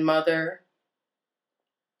 Grandmother.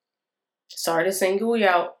 Sorry to single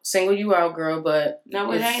you out, girl, but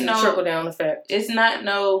no, it ain't no trickle down effect. It's not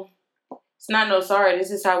no sorry. This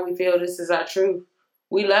is how we feel. This is our truth.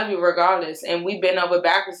 We love you regardless, and we been over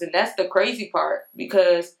backwards, and that's the crazy part,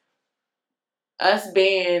 because us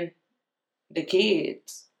being the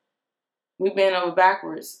kids, we been over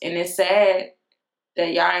backwards, and it's sad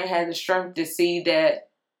that y'all ain't had the strength to see that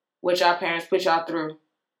what y'all parents put y'all through,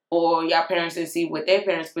 or y'all parents didn't see what their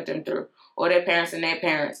parents put them through, or their parents and their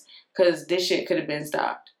parents, because this shit could have been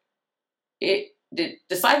stopped. The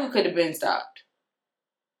cycle could have been stopped,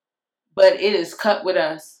 but it is cut with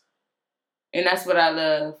us. And that's what I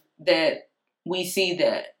love, that we see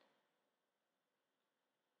that.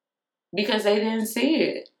 Because they didn't see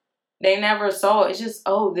it. They never saw it. It's just,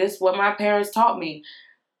 this is what my parents taught me.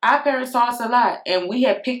 Our parents taught us a lot. And we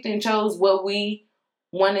had picked and chose what we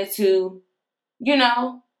wanted to,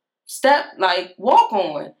 walk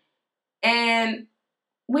on. And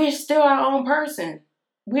we're still our own person.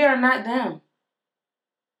 We are not them.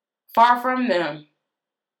 Far from them.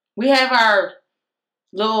 We have our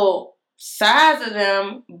little size of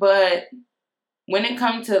them, but when it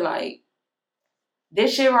comes to like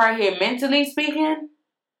this shit right here, mentally speaking,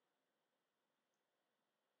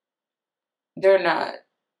 they're not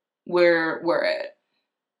where we're at.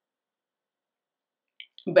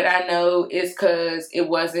 But I know it's because it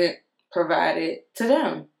wasn't provided to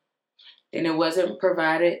them, and it wasn't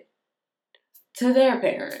provided to their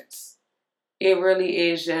parents. It really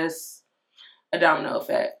is just a domino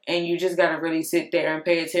effect. And you just got to really sit there and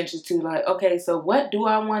pay attention to like, okay, so what do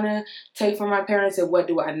I want to take from my parents and what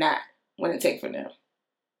do I not want to take from them?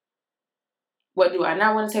 What do I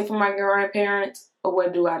not want to take from my grandparents, or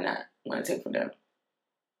what do I not want to take from them?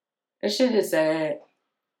 That shit is sad.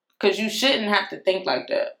 Because you shouldn't have to think like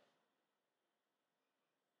that.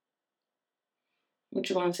 What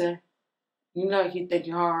you want to say? You know you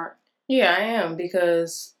thinking hard. Yeah, I am,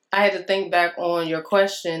 because I had to think back on your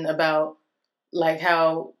question about like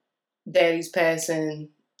how daddy's passing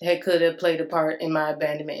could have played a part in my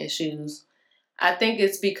abandonment issues. I think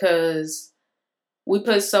it's because we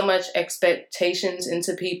put so much expectations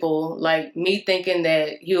into people, like me thinking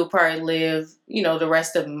that he'll probably live, the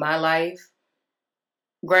rest of my life.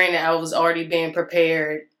 Granted, I was already being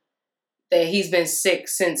prepared that he's been sick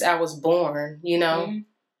since I was born, Mm-hmm.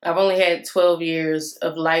 I've only had 12 years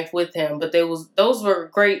of life with him, but those were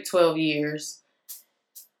great 12 years.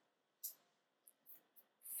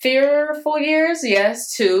 Fearful years,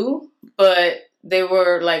 yes, too, but they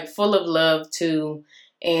were like full of love too,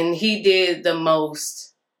 and he did the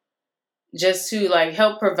most just to like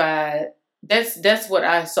help provide. That's what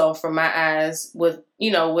I saw from my eyes with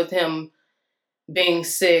him being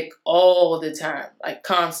sick all the time, like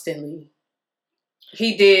constantly.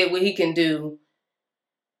 He did what he can do,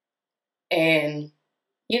 and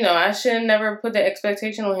I should have never put the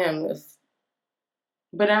expectation on him.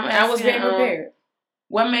 But I was being prepared.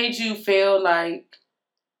 What made you feel like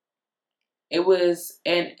it was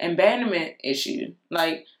an abandonment issue?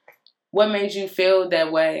 Like, what made you feel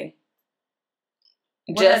that way?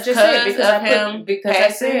 Just because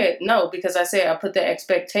I said I put the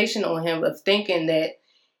expectation on him of thinking that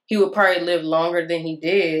he would probably live longer than he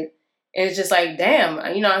did. And it's just like, damn,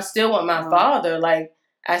 I still want my father. Like,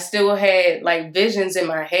 I still had like visions in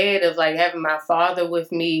my head of like having my father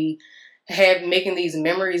with me, making these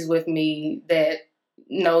memories with me that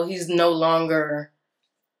he's no longer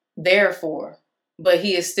there for, but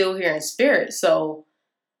he is still here in spirit. So,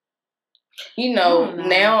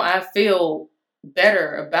 now I feel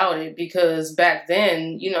better about it, because back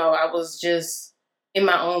then, I was just in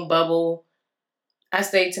my own bubble. I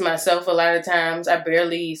stayed to myself a lot of times. I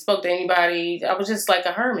barely spoke to anybody. I was just like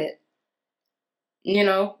a hermit.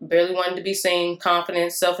 Barely wanted to be seen.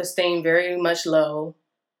 Confidence, self-esteem, very much low.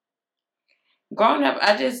 Growing up,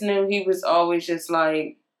 I just knew he was always just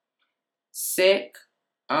like sick.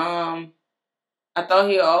 I thought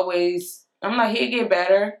I'm like, he'll get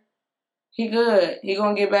better. He good. He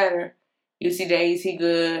gonna get better. You see days he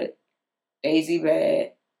good, days he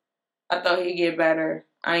bad. I thought he'd get better.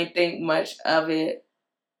 I ain't think much of it.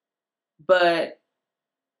 But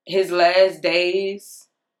his last days,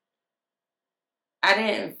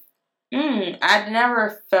 I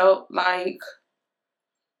never felt like,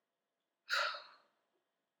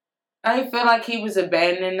 I didn't feel like he was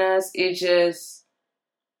abandoning us. It just,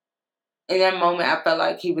 in that moment, I felt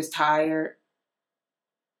like he was tired.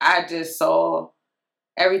 I just saw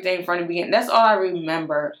everything from the beginning. That's all I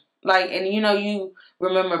remember. Like, and you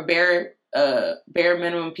remember bare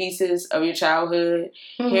minimum pieces of your childhood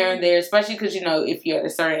here and there, especially because, if you're at a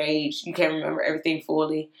certain age, you can't remember everything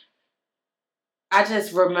fully. I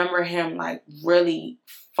just remember him, like, really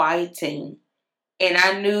fighting. And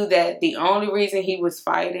I knew that the only reason he was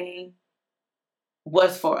fighting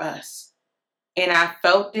was for us. And I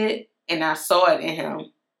felt it, and I saw it in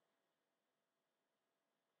him.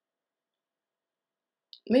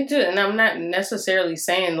 Me too. And I'm not necessarily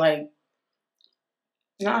saying, like,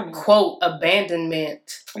 no, quote,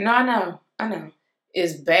 abandonment. No, I know.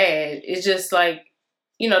 Is bad. It's just like,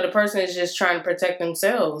 the person is just trying to protect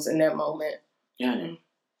themselves in that moment. Yeah, I know.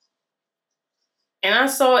 And I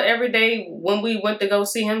saw it every day when we went to go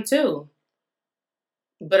see him too.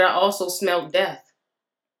 But I also smelled death.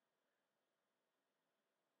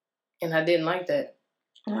 And I didn't like that.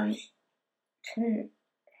 All right. Okay.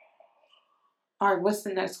 All right, what's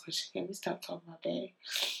the next question? Can we stop talking about Daddy?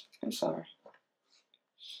 I'm sorry.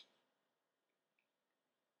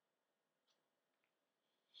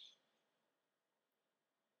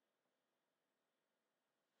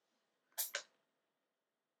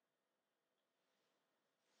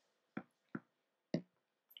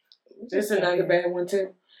 This is another bad one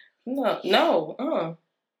too. No,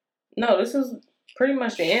 this is pretty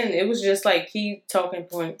much the end. It was just like key talking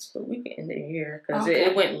points, but we can end it here because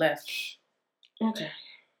it went left. Okay.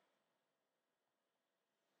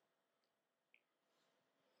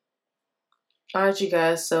 All right, you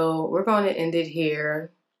guys. So we're going to end it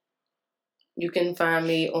here. You can find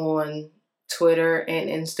me on Twitter and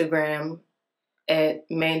Instagram at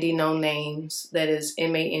Mandy No Names. That is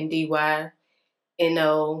MandyNo.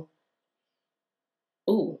 NAMES.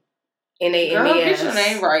 Girl, get your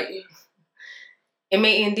name right.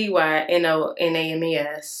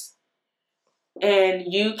 MandyNoNames.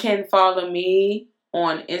 And you can follow me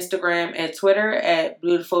on Instagram and Twitter at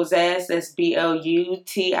BlutifulZass. That's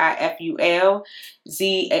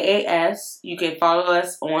BLUTIFULZAAS. You can follow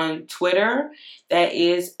us on Twitter. That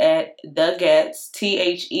is at The Ghetz,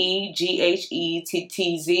 TheGhettz.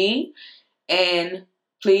 And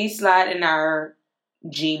please slide in our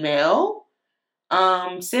Gmail.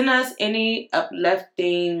 Send us any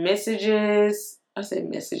uplifting messages. I said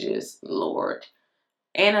messages, Lord.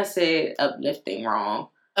 And I said uplifting wrong.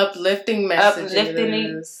 Uplifting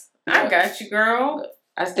messages. I got you, girl.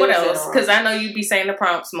 What else? Because I know you be saying the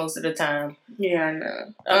prompts most of the time. Yeah, I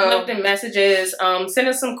know. Uplifting messages. Send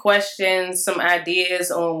us some questions, some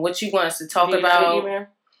ideas on what you want us to talk about.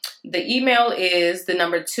 The email is the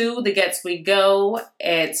number 2, thegetswego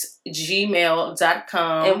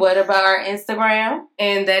 @gmail.com. And what about our Instagram?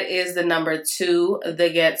 And that is the number 2,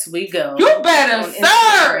 thegetswego. You better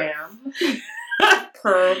serve.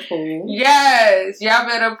 Purple. Yes, y'all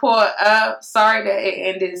better pull up. Sorry that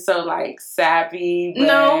it ended so sappy.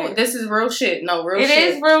 No, this is real shit. No, real shit.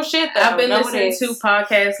 It is real shit though. I've been listening to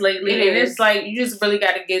podcasts lately, and it's like you just really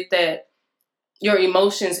got to get your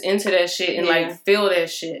emotions into that shit and feel that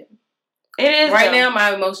shit. It is right now.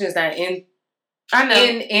 My emotions not in. I know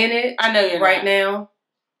in it. I know you're right now.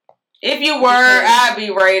 If you were, I'd be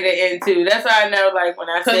ready to end too. That's how I know. Like when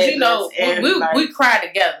I said, we cry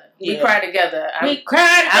together. Yeah. We cry together. We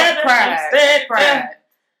cried together. I cried.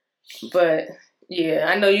 But yeah,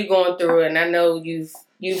 I know you're going through it, and I know you've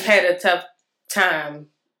had a tough time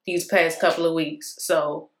these past couple of weeks.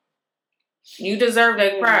 So you deserve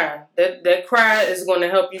that cry. That cry is going to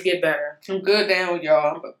help you get better. I'm good down with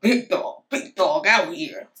y'all. I'm a big dog out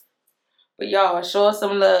here. But y'all, show us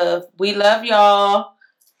some love. We love y'all.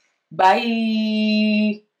 Bye.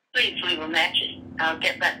 Please leave a message. I'll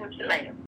get back with you later.